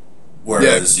 Right.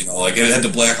 Whereas, you know, like, had the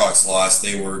Blackhawks lost,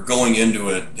 they were going into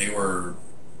it, they were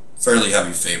fairly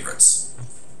heavy favorites.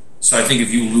 So I think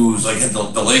if you lose, like,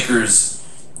 the Lakers,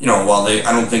 you know, while I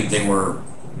don't think they were...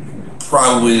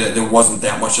 Probably there wasn't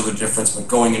that much of a difference, but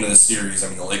going into the series, I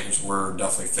mean, the Lakers were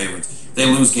definitely favorites. They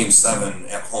lose Game 7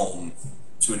 at home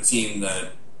to a team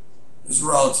that is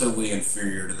relatively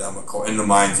inferior to them in the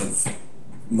minds of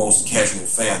most casual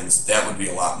fans. That would be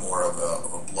a lot more of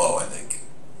a blow, I think.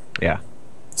 Yeah.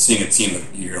 Seeing a team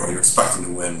that you're expecting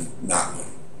to win, not win.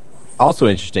 Also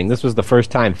interesting, this was the first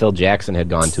time Phil Jackson had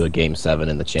gone to a Game 7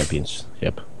 in the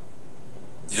championship.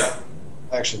 Yeah.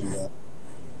 Actually,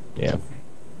 Yeah.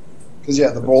 because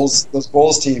those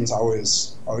Bulls teams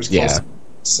always close to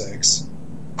 6.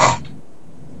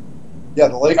 Yeah,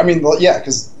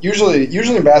 because usually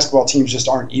in basketball teams just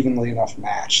aren't evenly enough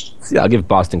matched. Yeah, I'll give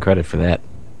Boston credit for that.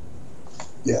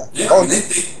 Yeah. Yeah, I mean,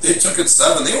 they took it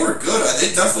 7. They were good.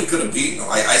 They definitely could have beaten them.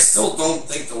 I still don't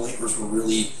think the Lakers were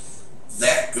really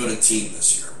that good a team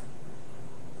this year.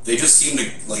 They just seemed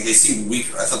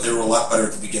weaker. I thought they were a lot better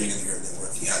at the beginning of the year than they were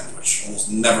at the end, which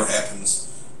almost never happens,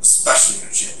 especially in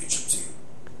a championship team.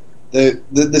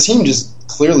 The team just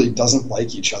clearly doesn't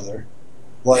like each other.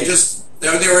 Like,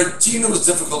 they were a team that was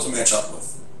difficult to match up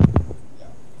with. Yeah.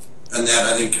 And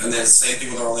that's the same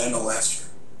thing with Orlando last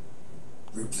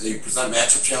year. They present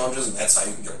matchup challenges, and that's how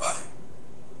you can get by.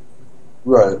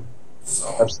 Right.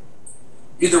 So,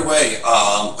 either way,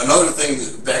 another thing,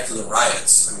 back to the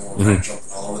riots, I mean, we're kind of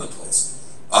jumping all over the place.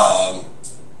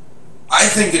 I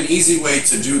think an easy way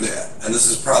to do that, and this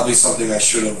is probably something I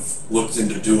should have looked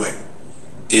into doing,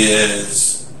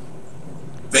 is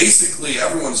basically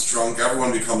everyone's drunk,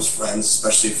 everyone becomes friends,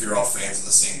 especially if you're all fans of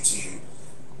the same team.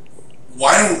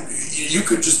 Why don't you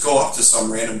could just go up to some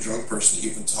random drunk person that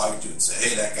you've been talking to and say,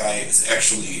 hey, that guy is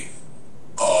actually,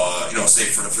 say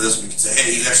for this, we could say,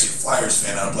 hey, he's actually a Flyers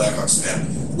fan, not a Blackhawks fan.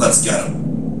 Let's get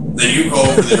him. Then you go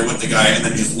over there with the guy and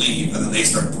then just leave, and then they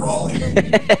start brawling. And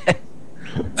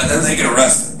then they get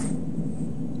arrested.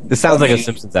 This sounds like a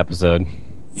Simpsons episode.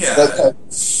 Yeah.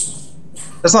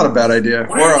 That's not a bad idea.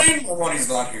 What do you mean my money's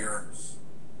not here?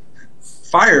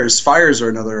 Fires are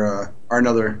another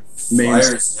main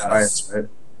riots, right?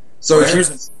 So if you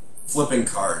flipping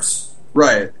cars.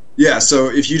 Right. Yeah, so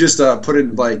if you just put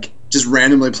in just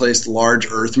randomly placed large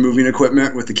earth moving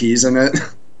equipment with the keys in it,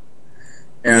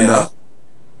 and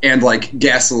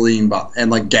gasoline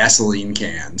gasoline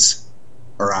cans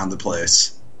around the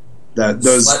place.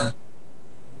 Just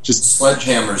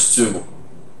sledgehammers too.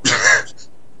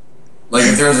 Like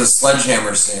if there was a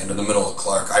sledgehammer stand in the middle of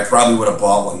Clark, I probably would have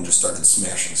bought one and just started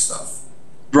smashing stuff.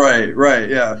 Right,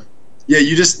 yeah. Yeah,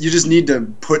 you just need to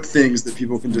put things that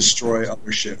people can destroy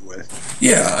other shit with.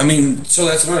 Yeah, I mean, so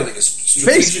that's another thing. Is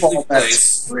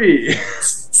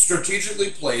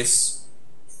strategically place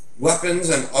weapons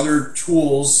and other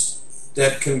tools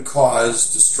that can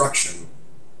cause destruction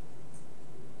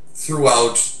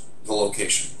throughout the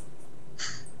location.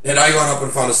 Had I gone up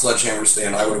and found a sledgehammer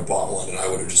stand, I would have bought one and I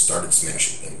would have just started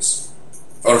smashing things.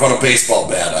 If I would have found a baseball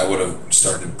bat, I would have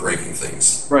started breaking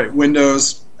things. Right,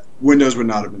 Windows would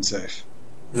not have been safe.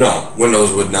 No,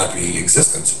 Windows would not be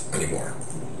existent anymore.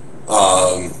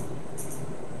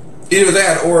 Either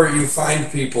that, or you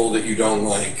find people that you don't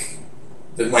like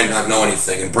that might not know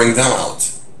anything and bring them out.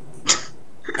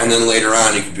 And then later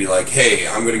on you could be like, hey,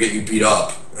 I'm going to get you beat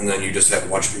up. And then you just have a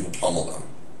bunch of people pummel them.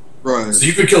 Right. So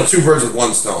you could kill two birds with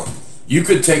one stone. You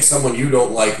could take someone you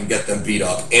don't like and get them beat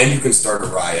up, and you can start a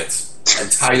riot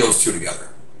and tie those two together.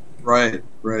 Right.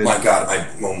 My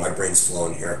God, my brain's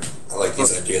flowing here. I like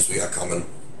these ideas we got coming.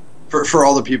 For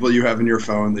all the people you have in your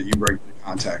phone that you regularly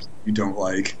contact you don't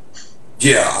like.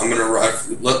 Yeah, I'm gonna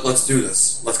let's do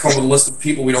this. Let's come up with a list of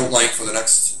people we don't like for the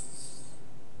next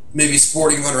maybe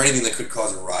sporting event or anything that could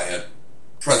cause a riot,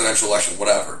 presidential election,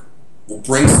 whatever. We'll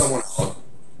bring someone out.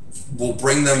 We'll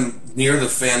bring them near the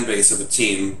fan base of a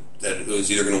team that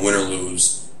is either going to win or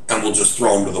lose, and we'll just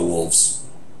throw them to the wolves.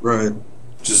 Right.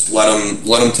 Just let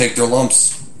them take their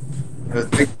lumps.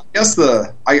 I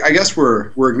guess we're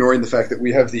ignoring the fact that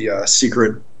we have the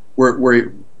secret.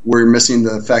 We're missing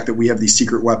the fact that we have these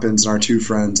secret weapons and our two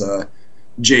friends,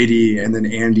 JD and then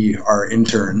Andy, our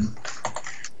intern.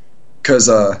 Because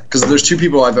there's two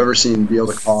people I've ever seen be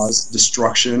able to cause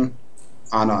destruction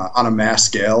on a mass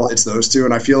scale. It's those two,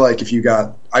 and I feel like if you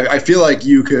got, I feel like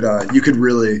you could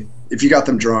really, if you got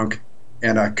them drunk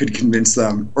and could convince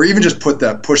them, or even just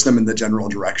push them in the general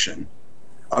direction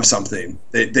of something,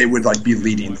 they would be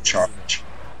leading the charge.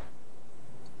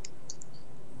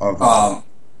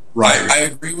 Right. I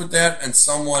agree with that. And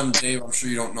someone, Dave, I'm sure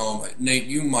you don't know him, Nate,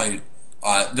 you might.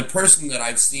 The person that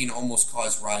I've seen almost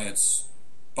cause riots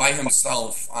by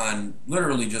himself on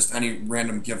literally just any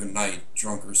random given night,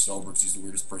 drunk or sober, because he's the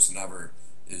weirdest person ever,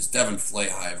 is Devin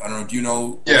Flayhive. I don't know, do you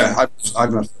know? Yeah,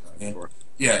 I've met him before.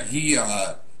 Yeah, he,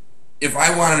 if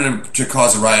I wanted him to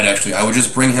cause a riot, actually, I would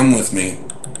just bring him with me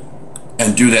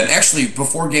and do that. Actually,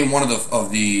 before game one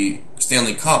of the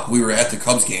Stanley Cup, we were at the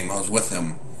Cubs game. I was with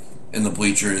him in the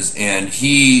bleachers, and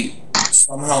he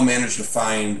somehow managed to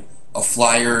find a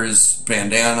Flyers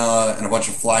bandana and a bunch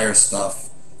of Flyers stuff.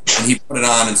 And he put it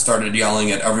on and started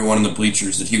yelling at everyone in the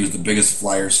bleachers that he was the biggest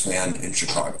Flyers fan in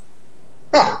Chicago.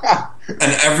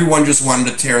 And everyone just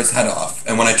wanted to tear his head off.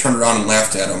 And when I turned around and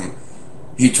laughed at him,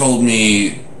 he told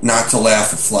me not to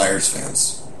laugh at Flyers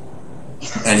fans.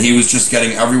 And he was just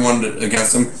getting everyone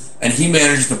against him. And he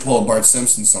managed to pull a Bart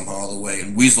Simpson somehow all the way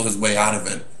and weasel his way out of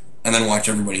it, and then watch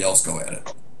everybody else go at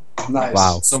it. Nice.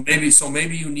 Wow. So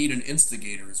maybe you need an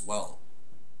instigator as well.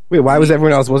 Wait, why was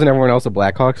everyone else? Wasn't everyone else a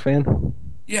Blackhawks fan?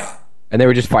 Yeah. And they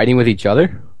were just fighting with each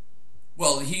other?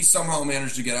 Well, he somehow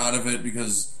managed to get out of it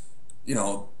because,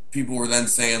 people were then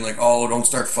saying, like, oh, don't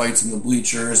start fights in the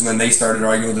bleachers, and then they started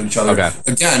arguing with each other. Okay.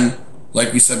 Again,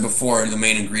 like we said before, the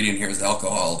main ingredient here is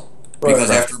alcohol.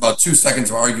 Because after about 2 seconds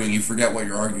of arguing, you forget what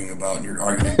you're arguing about, and you're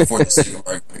arguing for the sake of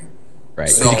arguing. Right.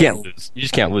 So, you can't lose. You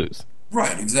just can't lose.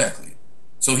 Right, exactly.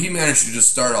 So he managed to just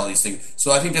start all these things.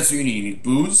 So I think that's what you need. You need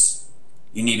booze.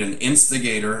 You need an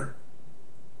instigator.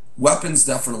 Weapons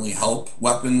definitely help.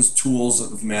 Weapons, tools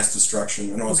of mass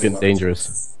destruction. I know it's getting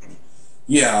dangerous.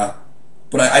 Yeah,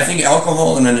 but I think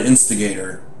alcohol and an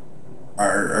instigator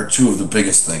are two of the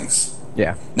biggest things.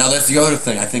 Yeah. Now that's the other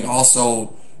thing. I think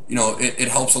also, it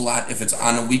helps a lot if it's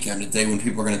on a weekend, a day when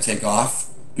people are going to take off,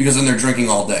 because then they're drinking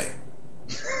all day.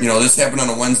 This happened on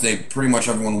a Wednesday. Pretty much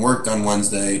everyone worked on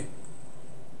Wednesday.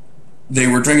 They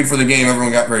were drinking for the game.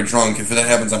 Everyone got very drunk. If that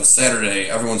happens on a Saturday,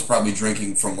 everyone's probably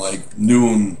drinking from like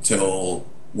noon till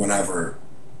whenever.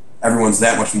 Everyone's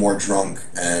that much more drunk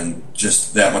and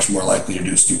just that much more likely to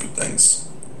do stupid things.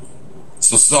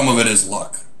 So some of it is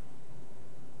luck.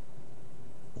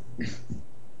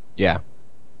 Yeah.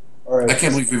 All right. I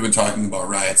can't believe we've been talking about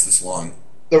riots this long.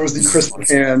 There was the Chris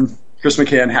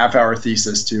McCann half-hour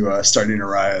thesis to starting a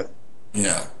riot.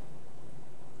 Yeah.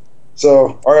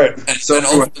 So, all right. And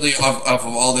ultimately, off of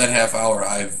all that half hour,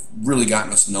 I've really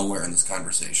gotten us nowhere in this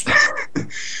conversation.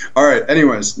 All right.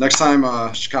 Anyways, next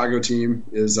time Chicago team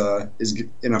is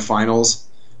in a finals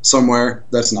somewhere,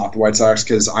 that's not the White Sox,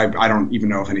 because I don't even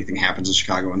know if anything happens in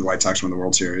Chicago when the White Sox win the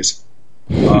World Series.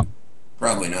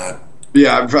 Probably not.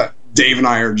 Yeah, Dave and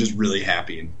I are just really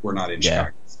happy we're not in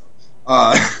Chicago.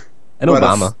 And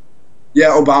Obama.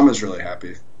 Obama's really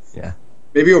happy. Yeah.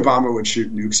 Maybe Obama would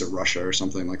shoot nukes at Russia or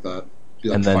something like that.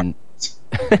 And then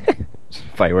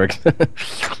fireworks.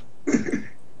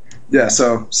 Yeah,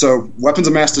 so weapons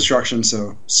of mass destruction,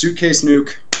 so suitcase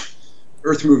nuke,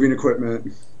 earth moving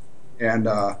equipment, and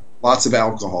lots of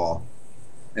alcohol.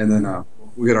 And then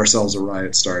we'll get ourselves a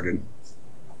riot started.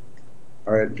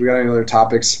 All right, do we got any other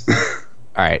topics? All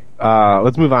right,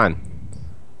 let's move on.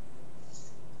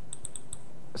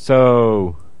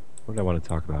 So, what did I want to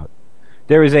talk about?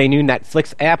 There is a new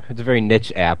Netflix app. It's a very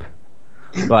niche app,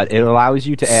 but it allows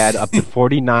you to add up to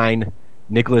 49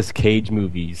 Nicolas Cage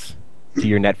movies to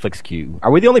your Netflix queue. Are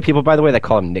we the only people, by the way, that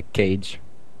call him Nick Cage?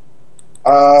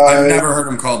 I've never heard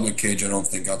him called Nick Cage. I don't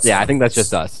think. Yeah, I think that's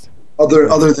just us.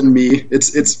 Other than me,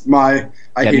 it's my.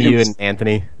 I hate you him. and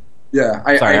Anthony. Yeah,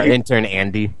 our intern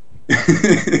Andy.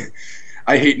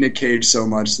 I hate Nick Cage so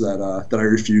much that I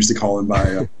refuse to call him by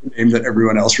a name that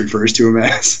everyone else refers to him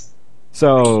as.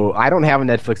 So I don't have a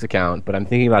Netflix account, but I'm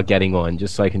thinking about getting one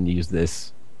just so I can use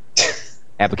this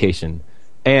application.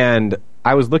 And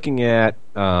I was looking at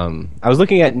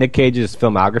Nick Cage's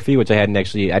filmography, which I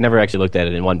never actually looked at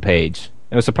it in one page.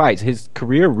 I was surprised. His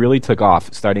career really took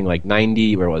off starting like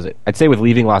 90. Where was it? I'd say with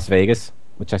Leaving Las Vegas,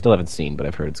 which I still haven't seen, but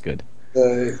I've heard it's good.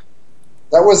 That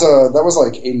was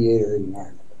like 88 or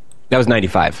 89. That was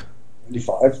 95.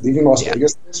 95? Leaving Las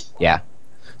Vegas? Yeah.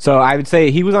 So I would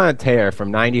say he was on a tear from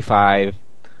 95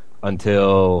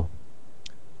 until,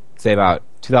 say, about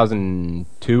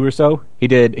 2002 or so. He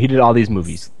did all these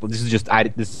movies. This is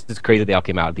crazy that they all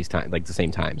came out at these times, like the same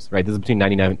times, right? This is between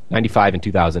 95 and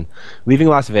 2000. Leaving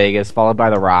Las Vegas, followed by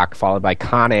The Rock, followed by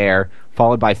Con Air,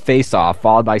 followed by Face Off,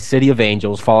 followed by City of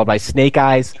Angels, followed by Snake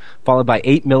Eyes, followed by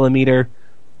 8mm,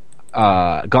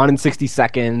 Gone in 60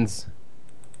 Seconds.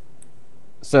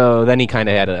 So then he kind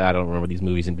of had, I don't remember these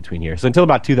movies in between here. So until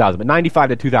about 2000. But 95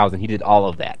 to 2000, he did all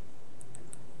of that.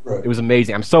 Right. It was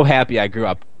amazing. I'm so happy I grew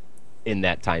up in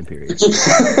that time period. So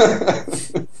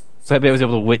happy I was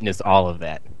able to witness all of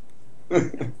that.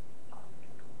 Is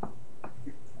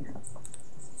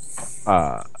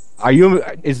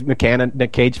McCann a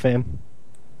Nick Cage fan?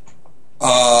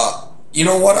 You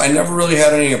know what? I never really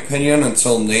had any opinion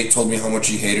until Nate told me how much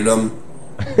he hated him.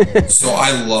 So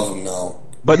I love him now.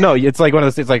 But no, it's like one of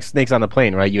those. It's like Snakes on the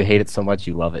Plane, right? You hate it so much,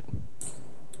 you love it.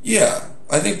 Yeah,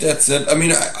 I think that's it. I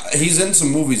mean, he's in some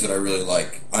movies that I really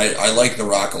like. I like The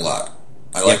Rock a lot.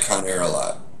 I like Con Air a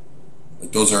lot.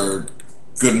 Like, those are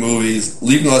good movies.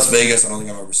 Leaving Las Vegas, I don't think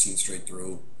I've ever seen straight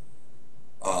through.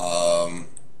 I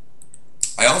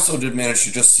also did manage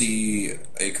to just see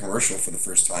a commercial for the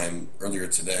first time earlier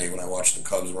today when I watched the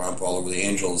Cubs romp all over the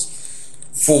Angels.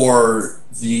 for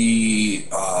the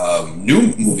new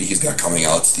movie he's got coming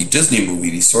out, the Disney movie,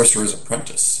 The Sorcerer's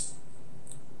Apprentice.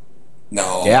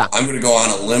 Now, Yeah. I'm going to go on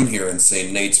a limb here and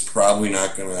say Nate's probably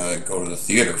not going to go to the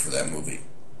theater for that movie.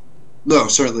 No,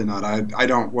 certainly not. I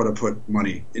don't want to put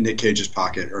money in Nick Cage's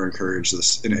pocket or encourage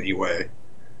this in any way.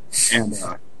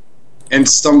 And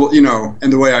stumble,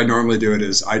 and the way I normally do it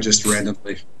is I just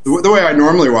randomly. The way I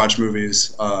normally watch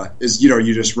movies is,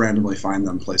 you just randomly find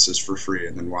them places for free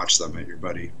and then watch them at your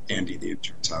buddy Andy the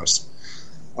intern's house.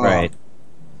 Right.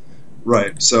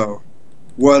 Right. So,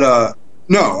 what?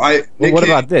 What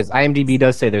about this? IMDb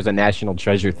does say there's a National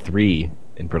Treasure 3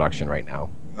 in production right now.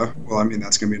 Well, I mean,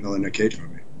 that's going to be another Nick Cage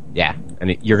movie. Yeah,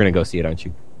 and you're going to go see it, aren't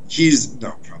you?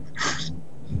 No, probably not.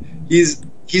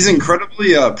 He's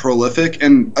incredibly prolific,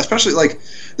 and especially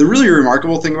the really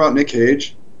remarkable thing about Nick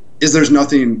Cage is there's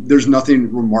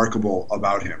nothing remarkable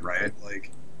about him, right?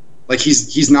 Like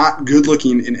he's not good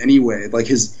looking in any way. Like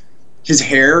his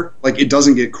hair, it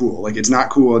doesn't get cool. Like it's not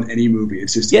cool in any movie.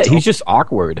 It's just he's just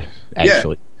awkward.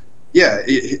 Actually,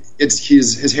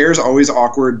 his hair is always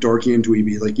awkward, dorky, and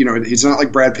dweeby. He's not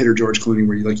like Brad Pitt or George Clooney,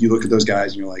 where you look at those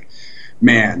guys and you're like,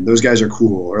 man, those guys are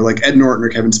cool. Or like Ed Norton or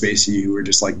Kevin Spacey, who are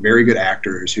just very good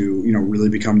actors who really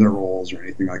become their roles or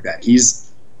anything like that.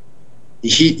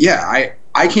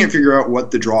 I can't figure out what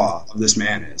the draw of this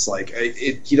man is.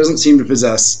 He doesn't seem to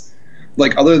possess,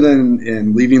 other than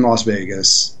in Leaving Las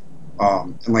Vegas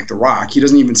and The Rock, he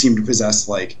doesn't even seem to possess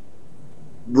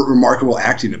remarkable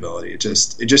acting ability. It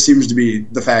just seems to be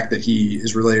the fact that he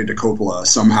is related to Coppola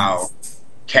somehow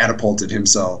catapulted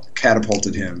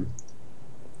him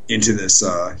into this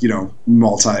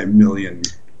multi-million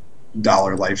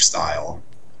dollar lifestyle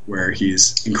where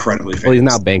he's incredibly famous. Well, he's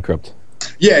now bankrupt.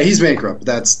 Yeah, he's bankrupt.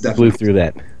 That's definitely flew through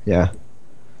that. Yeah,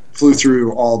 flew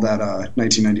through all that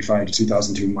 1995 to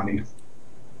 2002 money.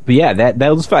 But yeah,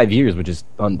 those 5 years were just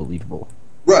unbelievable.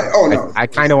 Right. Oh no. I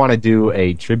kind of want to do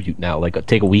a tribute now,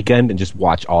 take a weekend and just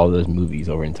watch all of those movies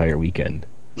over an entire weekend.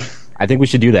 I think we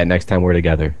should do that next time we're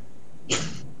together.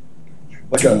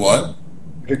 What?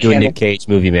 Do a Nick Cage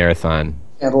movie marathon.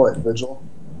 Candlelight vigil.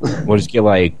 We'll just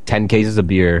get 10 cases of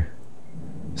beer.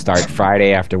 Start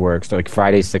Friday after work. So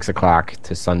Friday 6 o'clock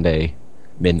to Sunday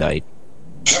midnight.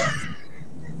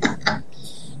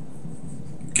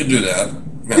 Could do that.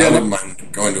 I wouldn't mind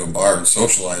going to a bar and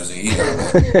socializing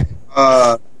either.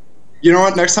 You know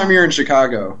what? Next time you're in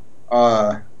Chicago,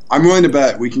 I'm willing to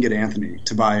bet we can get Anthony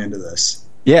to buy into this.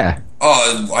 Yeah.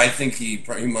 Oh, I think he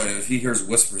might. If he hears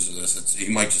whispers of this,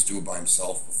 he might just do it by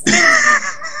himself.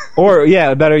 Or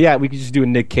better yet, we could just do a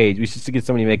Nick Cage. We should get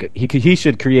somebody to make it. He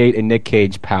should create a Nick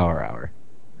Cage Power Hour.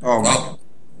 Oh, well,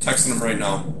 texting him right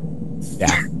now.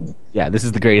 Yeah. This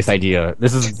is the greatest idea.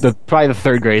 This is probably the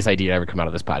third greatest idea to ever come out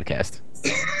of this podcast.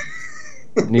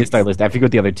 I need to start listing. I forget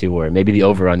what the other two were. Maybe the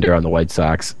over/under on the White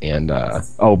Sox and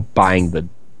buying the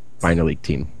minor league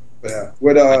team. Yeah.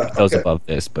 Goes above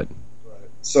this, but.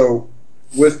 So,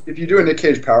 if you do a Nick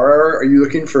Cage Power Hour, are you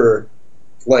looking for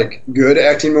good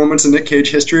acting moments in Nick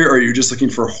Cage history, or are you just looking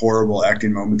for horrible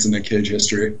acting moments in Nick Cage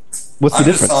history? What's the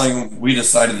difference? Just telling him we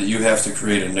decided that you have to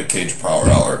create a Nick Cage Power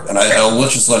Hour, and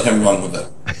let's just let him run with it.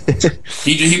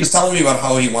 He was telling me about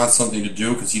how he wants something to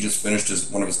do because he just finished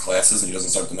one of his classes and he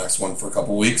doesn't start the next one for a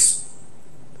couple weeks.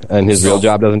 And his real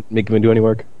job doesn't make him do any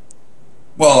work?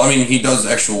 Well, he does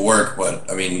actual work, but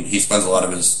he spends a lot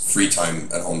of his free time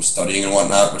at home studying and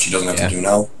whatnot, which he doesn't have to do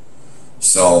now.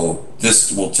 So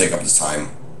this will take up his time.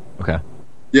 Okay.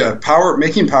 Yeah,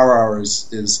 making Power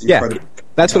Hours is incredible. Yeah,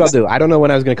 that's what I'll do. I don't know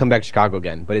when I was going to come back to Chicago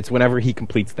again, but it's whenever he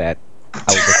completes that,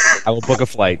 I will book a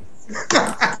flight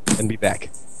and be back.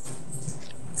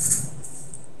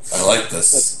 I like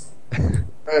this. All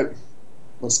right,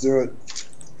 let's do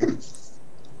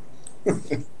it.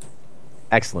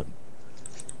 Excellent.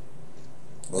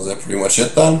 Was that pretty much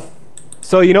it then?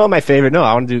 So you know what my favorite? No,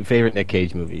 I want to do favorite Nick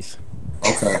Cage movies.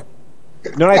 Okay.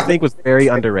 You know what I think was very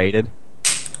underrated?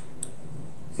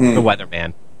 The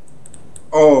Weatherman.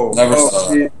 Oh, never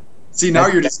saw it. See, now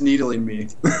you're just needling me.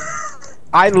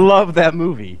 I love that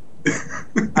movie.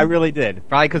 I really did.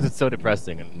 Probably because it's so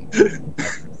depressing, and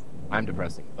I'm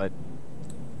depressing. But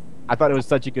I thought it was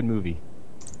such a good movie.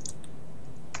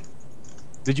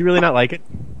 Did you really not like it?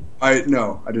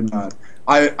 No, I did not.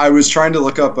 I was trying to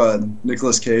look up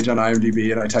Nicolas Cage on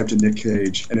IMDb, and I typed in Nick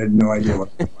Cage, and I had no idea what.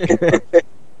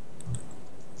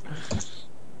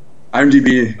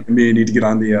 IMDb and me need to get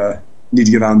on the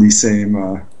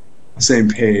same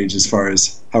page as far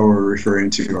as how we're referring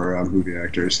to our movie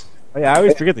actors. Oh, yeah, I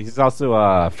always forget that he's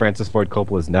also Francis Ford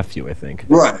Coppola's nephew, I think.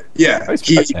 Right? Yeah,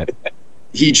 that.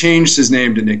 He changed his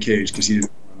name to Nick Cage because he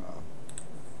didn't.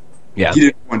 Yeah. He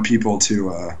didn't want people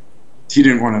to he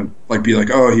didn't want to like be like,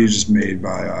 oh, he was just made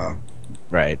by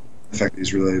Right. the fact that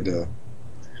he's related to.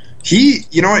 He,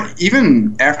 you know what?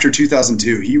 Even after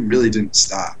 2002, he really didn't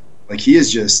stop. Like he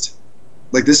is just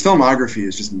like this filmography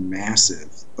is just massive.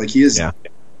 Like he has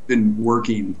been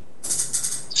working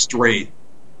straight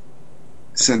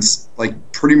since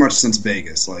like pretty much since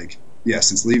Vegas. Like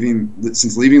since leaving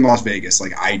Las Vegas.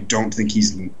 Like I don't think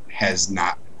has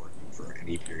not been working for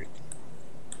any period.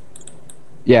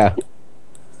 Yeah.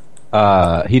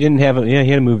 He didn't have he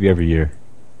had a movie every year.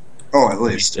 Oh, at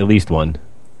least one.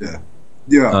 Yeah.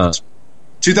 Yeah.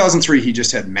 2003, he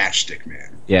just had Matchstick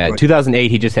Man. Yeah, but 2008,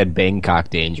 he just had Bangkok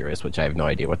Dangerous, which I have no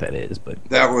idea what that is. But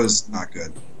that was not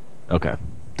good. Okay.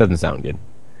 Doesn't sound good.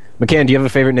 McCann, do you have a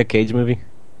favorite Nick Cage movie?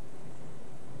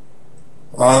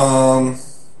 I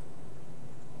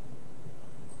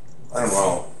don't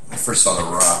know. I first saw The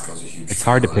Rock. I was a huge It's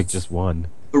hard to fan pick of it. just one.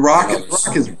 The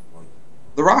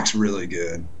Rock's really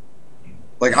good.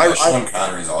 Like Sean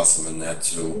Connery's awesome in that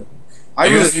too. I Are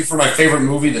you really, asking for my favorite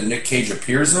movie that Nick Cage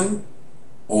appears in,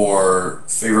 or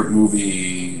favorite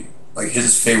movie like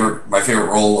my favorite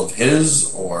role of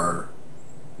his, or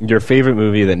Your favorite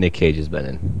movie that Nick Cage has been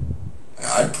in?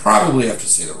 I'd probably have to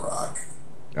say The Rock.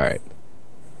 All right.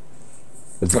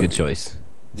 That's a good choice.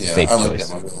 Yeah, Safe I like choice.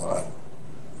 that movie a lot.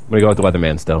 I'm going to go with The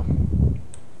Weatherman still.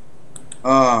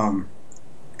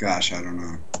 gosh, I don't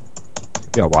know.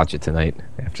 Yeah, I'll watch it tonight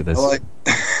after this. I like.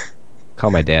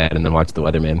 Call my dad and then watch The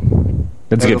Weatherman.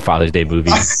 That's a good Father's Day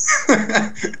movie.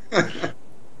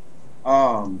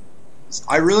 I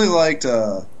really liked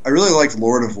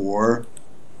Lord of War.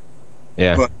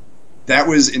 Yeah. But that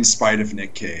was in spite of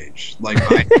Nick Cage. Like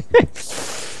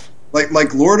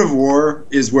like Lord of War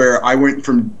is where I went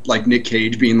from like Nick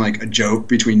Cage being like a joke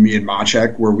between me and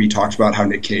Machek, where we talked about how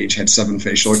Nick Cage had 7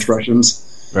 facial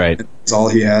expressions. Right. That's all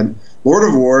he had. Lord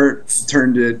of War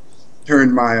turned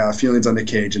my feelings on Nick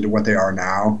Cage into what they are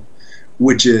now,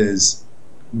 which is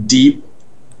deep,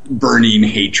 burning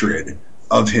hatred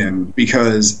of him,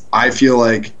 because I feel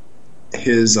like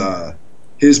his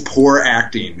poor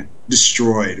acting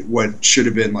destroyed what should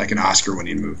have been like an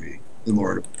Oscar-winning movie in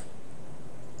Lord of War.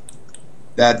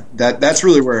 That's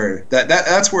really where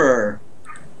that's where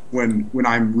when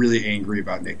I'm really angry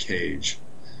about Nick Cage.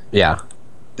 Yeah.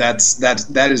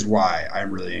 That is why I'm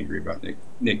really angry about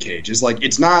Nick Cage. Is like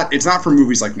it's not for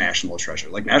movies like National Treasure.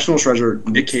 Like National Treasure,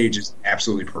 Nick Cage is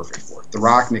absolutely perfect for it. The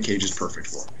Rock, Nick Cage is perfect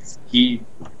for it.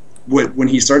 When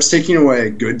he starts taking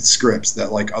away good scripts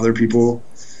that like other people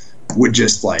would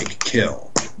just like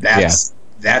kill, that's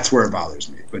where it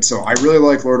bothers me. But so I really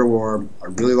like Lord of War. I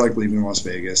really like Leaving Las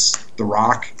Vegas. The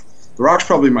Rock's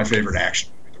probably my favorite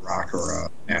action movie. The Rock or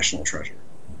National Treasure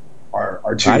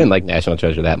are two. I didn't like National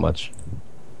Treasure that much.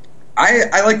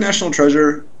 I like National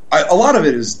Treasure. A lot of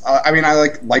it is. I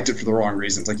liked it for the wrong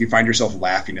reasons. Like you find yourself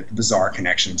laughing at the bizarre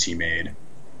connections he made.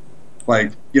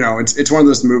 Like it's one of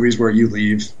those movies where you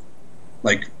leave,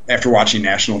 like after watching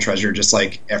National Treasure, just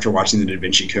like after watching The Da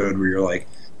Vinci Code, where you're like,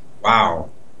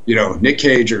 wow, Nick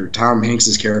Cage or Tom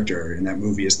Hanks's character in that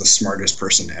movie is the smartest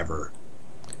person ever.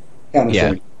 Kind of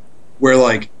thing. Where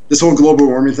like this whole global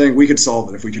warming thing, we could solve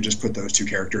it if we could just put those two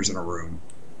characters in a room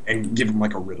and give them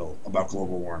like a riddle about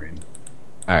global warming.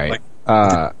 All right.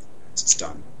 It's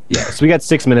done. Yeah, so we got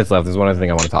 6 minutes left. There's one other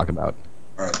thing I want to talk about.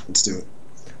 All right, let's do it.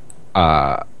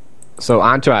 So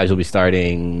Entourage will be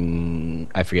starting,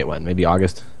 I forget when, maybe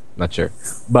August? Not sure.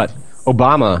 But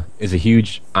Obama is a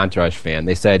huge Entourage fan.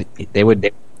 They said they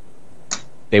would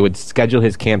schedule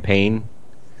his campaign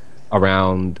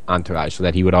around Entourage so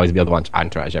that he would always be able to watch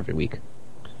Entourage every week.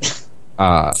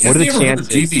 What are the chances?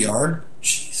 DVR?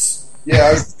 Jeez.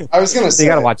 Yeah, I was gonna say You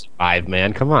gotta watch it live,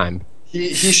 man. Come on.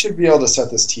 he should be able to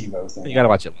set this TiVo thing. You gotta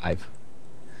watch it live.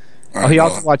 All right,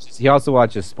 He also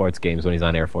watches sports games when he's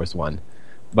on Air Force One.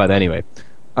 But anyway,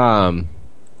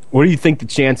 what do you think the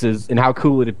chances, and how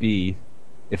cool would it be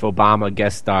if Obama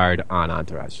guest starred on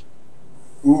Entourage?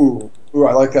 Ooh,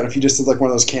 I like that. If you just did like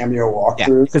one of those cameo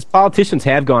walkthroughs. Because politicians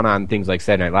have gone on things like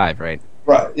Saturday Night Live, right?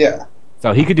 Right. Yeah.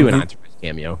 So he could do an Entourage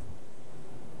cameo.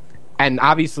 And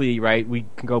obviously, right, we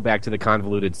can go back to the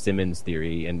convoluted Simmons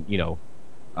theory, and the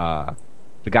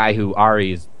guy who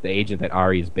the agent that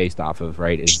Ari is based off of,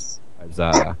 right, is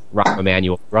Rahm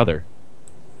Emanuel's brother.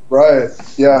 Right.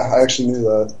 Yeah, I actually knew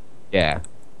that. Yeah.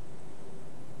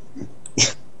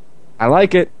 I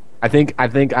like it. I think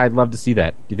I'd love to see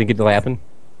that. Do you think it'll happen?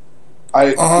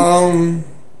 I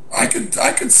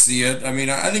could see it. I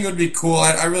mean, I think it would be cool.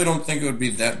 I really don't think it would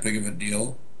be that big of a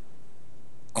deal.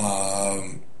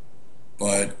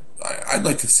 But I'd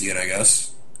like to see it, I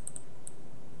guess.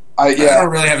 I don't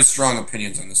really have strong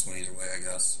opinions on this one either way, I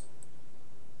guess.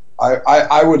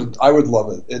 I would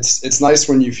love it. It's nice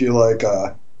when you feel like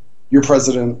your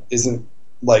president isn't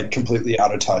like completely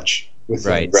out of touch with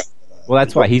Right. things. Well,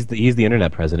 that's why he's the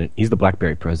internet president. He's the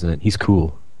BlackBerry president. He's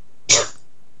cool.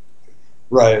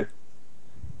 Right.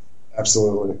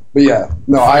 Absolutely. But yeah,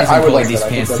 no, I would like these that.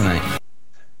 pants tonight.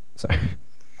 Sorry.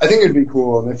 I think it'd be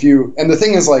cool, and the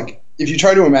thing is, like, if you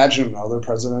try to imagine another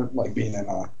president like being in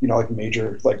a like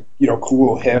major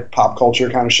cool hip pop culture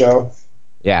kind of show,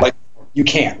 Yeah. like you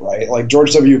can't, right? Like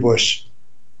George W. Bush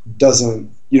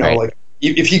doesn't, Right. like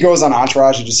if he goes on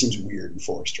Entourage, it just seems weird and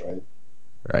forced, right?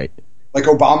 Right. Like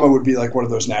Obama would be like one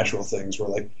of those natural things where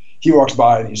like he walks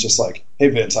by and he's just like, "Hey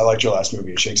Vince, I liked your last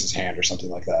movie," and shakes his hand or something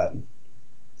like that.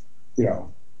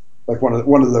 Like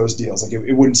one of those deals. Like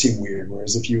it wouldn't seem weird.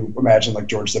 Whereas if you imagine like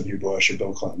George W. Bush or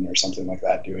Bill Clinton or something like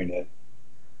that doing it,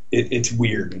 it's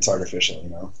weird. It's artificial,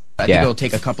 I think it'll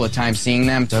take a couple of times seeing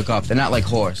them to hook up. They're not like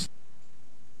whores.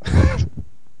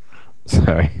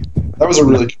 Sorry. That was a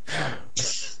really.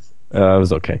 It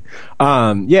was okay.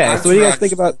 Yeah. So what do you guys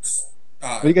think about?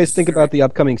 What do you guys think about the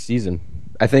upcoming season?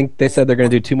 I think they said they're going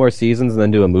to do 2 more seasons and then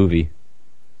do a movie.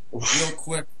 Real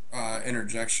quick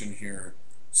interjection here.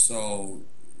 So,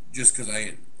 just because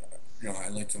I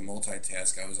like to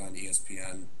multitask, I was on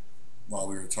ESPN while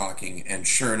we were talking, and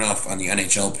sure enough, on the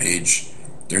NHL page,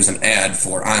 there's an ad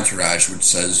for Entourage which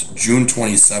says June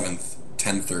 27th,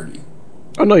 10:30.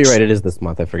 Oh no, you're right. It is this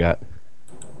month. I forgot.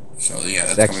 So yeah,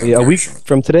 that's It's actually a week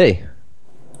from today.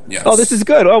 Yes. Oh, this is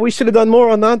good. Oh, we should have done more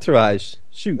on Entourage.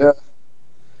 Shoot. Yeah.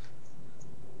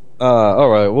 All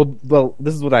right. Well,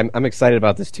 this is what I'm excited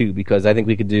about this too, because I think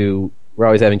we could do. We're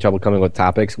always having trouble coming with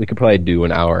topics. We could probably do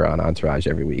an hour on Entourage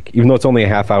every week, even though it's only a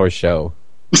half-hour show.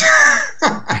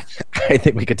 I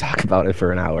think we could talk about it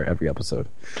for an hour every episode.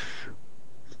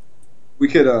 We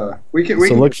could. So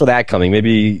look for that coming.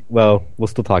 Maybe. Well, we'll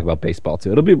still talk about baseball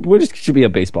too. Should be a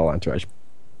baseball Entourage.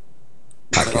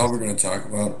 That's all we're going to talk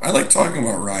about. I like talking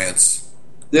about riots.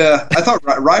 Yeah, I thought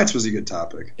riots was a good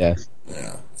topic. Yeah.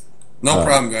 Yeah. No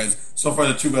problem, guys. So far,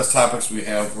 the 2 best topics we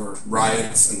have were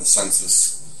riots and the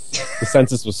census. The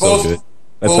census was so good.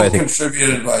 That's Both what I think.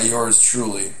 contributed by yours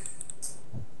truly.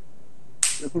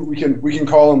 We can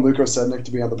call him Luko Sednick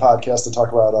to be on the podcast to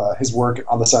talk about his work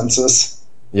on the census.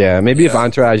 Yeah, maybe if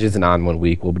Entourage isn't on 1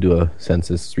 week, we'll do a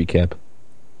census recap.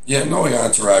 Yeah, knowing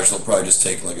Entourage, they'll probably just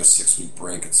take like a 6-week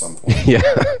break at some point. Yeah.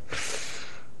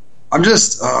 I'm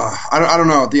just, I don't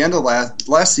know. At the end of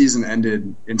last season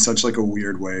ended in such like a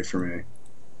weird way for me.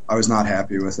 I was not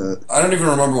happy with it. I don't even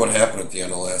remember what happened at the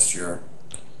end of last year.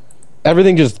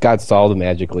 Everything just got solved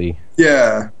magically.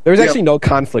 Yeah. There was actually no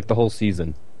conflict the whole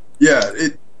season. Yeah,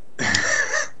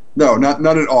 no,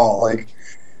 none at all. Like,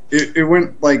 it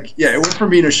went from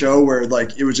being a show where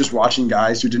like it was just watching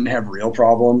guys who didn't have real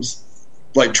problems,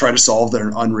 like try to solve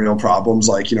their unreal problems.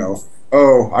 Like,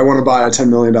 oh, I want to buy a $10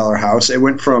 million house. It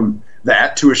went from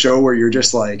that to a show where you're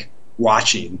just like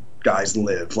watching guys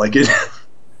live. Like it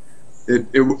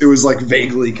was like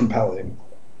vaguely compelling.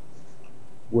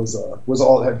 Was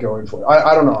all it had going for it.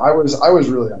 I don't know. I was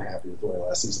really unhappy with the way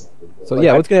last season ended. So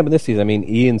what's gonna happen this season? I mean,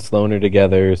 E and Sloan are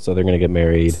together, so they're gonna get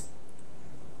married.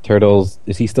 Turtles,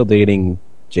 is he still dating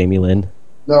Jamie Lynn?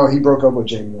 No, he broke up with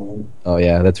Jamie Lynn. Oh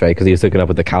yeah, that's right, because he was hooking up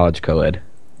with the college co-ed.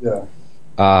 Yeah.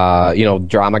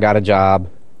 Drama got a job.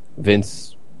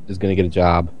 Vince is gonna get a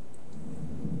job.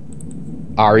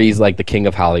 Ari's like the king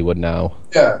of Hollywood now.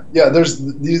 Yeah.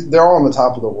 They're all on the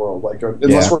top of the world. Like,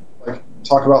 unless we're like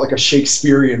talk about like a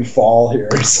Shakespearean fall here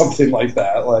or something like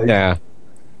that. Like, yeah.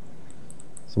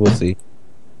 So we'll see.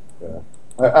 Yeah.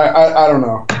 I don't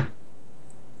know.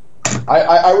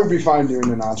 I would be fine doing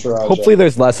an Entourage. Hopefully,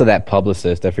 there's less of that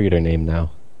publicist. I forget her name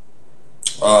now.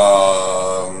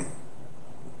 I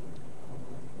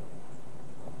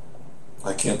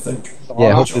can't think.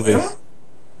 Yeah, hopefully there's.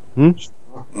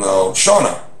 No,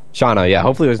 Shauna, yeah.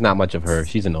 Hopefully, there's not much of her.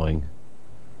 She's annoying.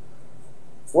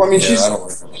 Well, I mean, I don't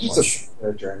like her she's much. a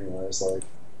character anyways. Like,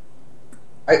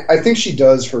 I think she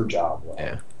does her job well.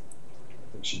 Yeah.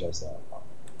 I think she does that well.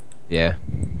 Yeah.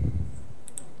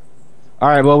 All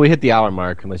right. Well, we hit the hour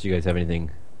mark. Unless you guys have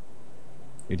anything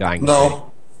you're dying.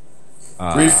 No.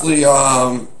 To say. Briefly,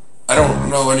 I don't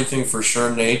know anything for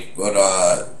sure, Nate, but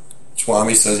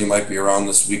Twami says he might be around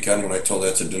this weekend. When I told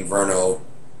that to Denverno,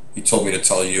 he told me to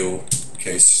tell you in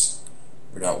case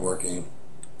you're not working.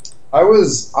 I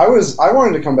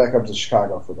wanted to come back up to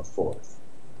Chicago for the 4th.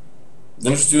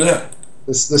 Then just do that.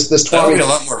 This That'll Twami, be a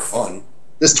lot more fun.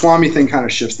 this Twami thing kind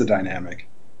of shifts the dynamic.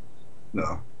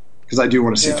 No. Because I do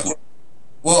want to see Twami.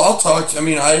 Well, I'll talk to,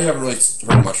 I haven't really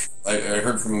heard much. I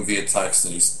heard from him via text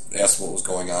that he asked what was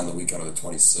going on the weekend of the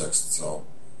 26th, so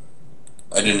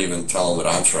I didn't even tell him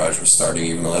that Entourage was starting,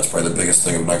 even though that's probably the biggest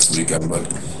thing of next weekend. But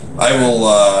I will.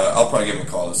 I'll probably give him a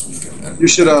call this weekend. And You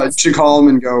should call him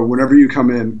and go, whenever you come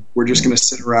in, we're just going to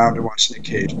sit around and watch Nick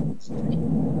Cage. Fine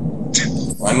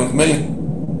with me.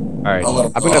 All right.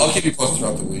 I'll keep you posted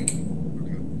throughout the week.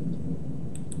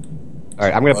 All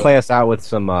right, I'm going to play us out with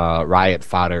some Riot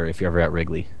fodder if you're ever at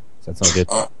Wrigley. Does that sound good?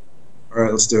 All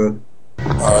right, let's do it.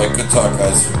 All right, good talk,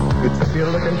 guys. If you're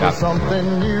looking for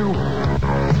something new,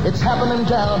 it's happening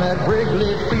down at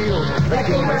Wrigley Field. The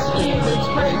gamer's team is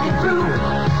breaking through.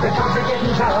 The Cubs are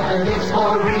getting tough and it's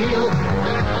for real.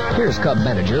 Here's Cub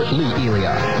manager Lee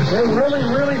Elia. They're really,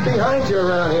 really behind you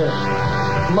around here.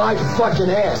 My fucking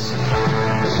ass.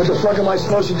 What the fuck am I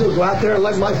supposed to do? Go out there and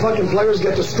let my fucking players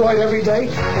get destroyed every day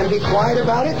and be quiet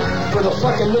about it? For the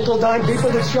fucking nickel-dime people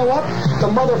that show up? The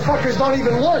motherfuckers don't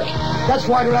even work. That's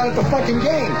why they're out at the fucking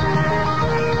game.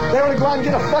 They ought to go out and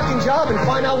get a fucking job and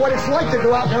find out what it's like to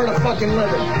go out there and a fucking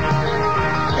living.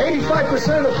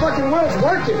 85% of the fucking world's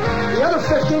working. The other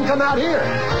 15 come out here. A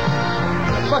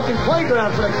fucking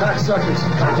playground for the cocksuckers.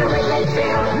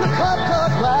 The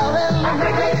club loud and the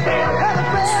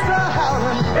fans are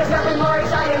howling. There's nothing more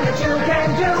exciting that you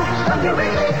can do. Come to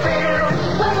Wrigley Field.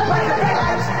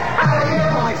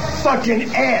 My fucking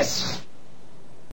ass.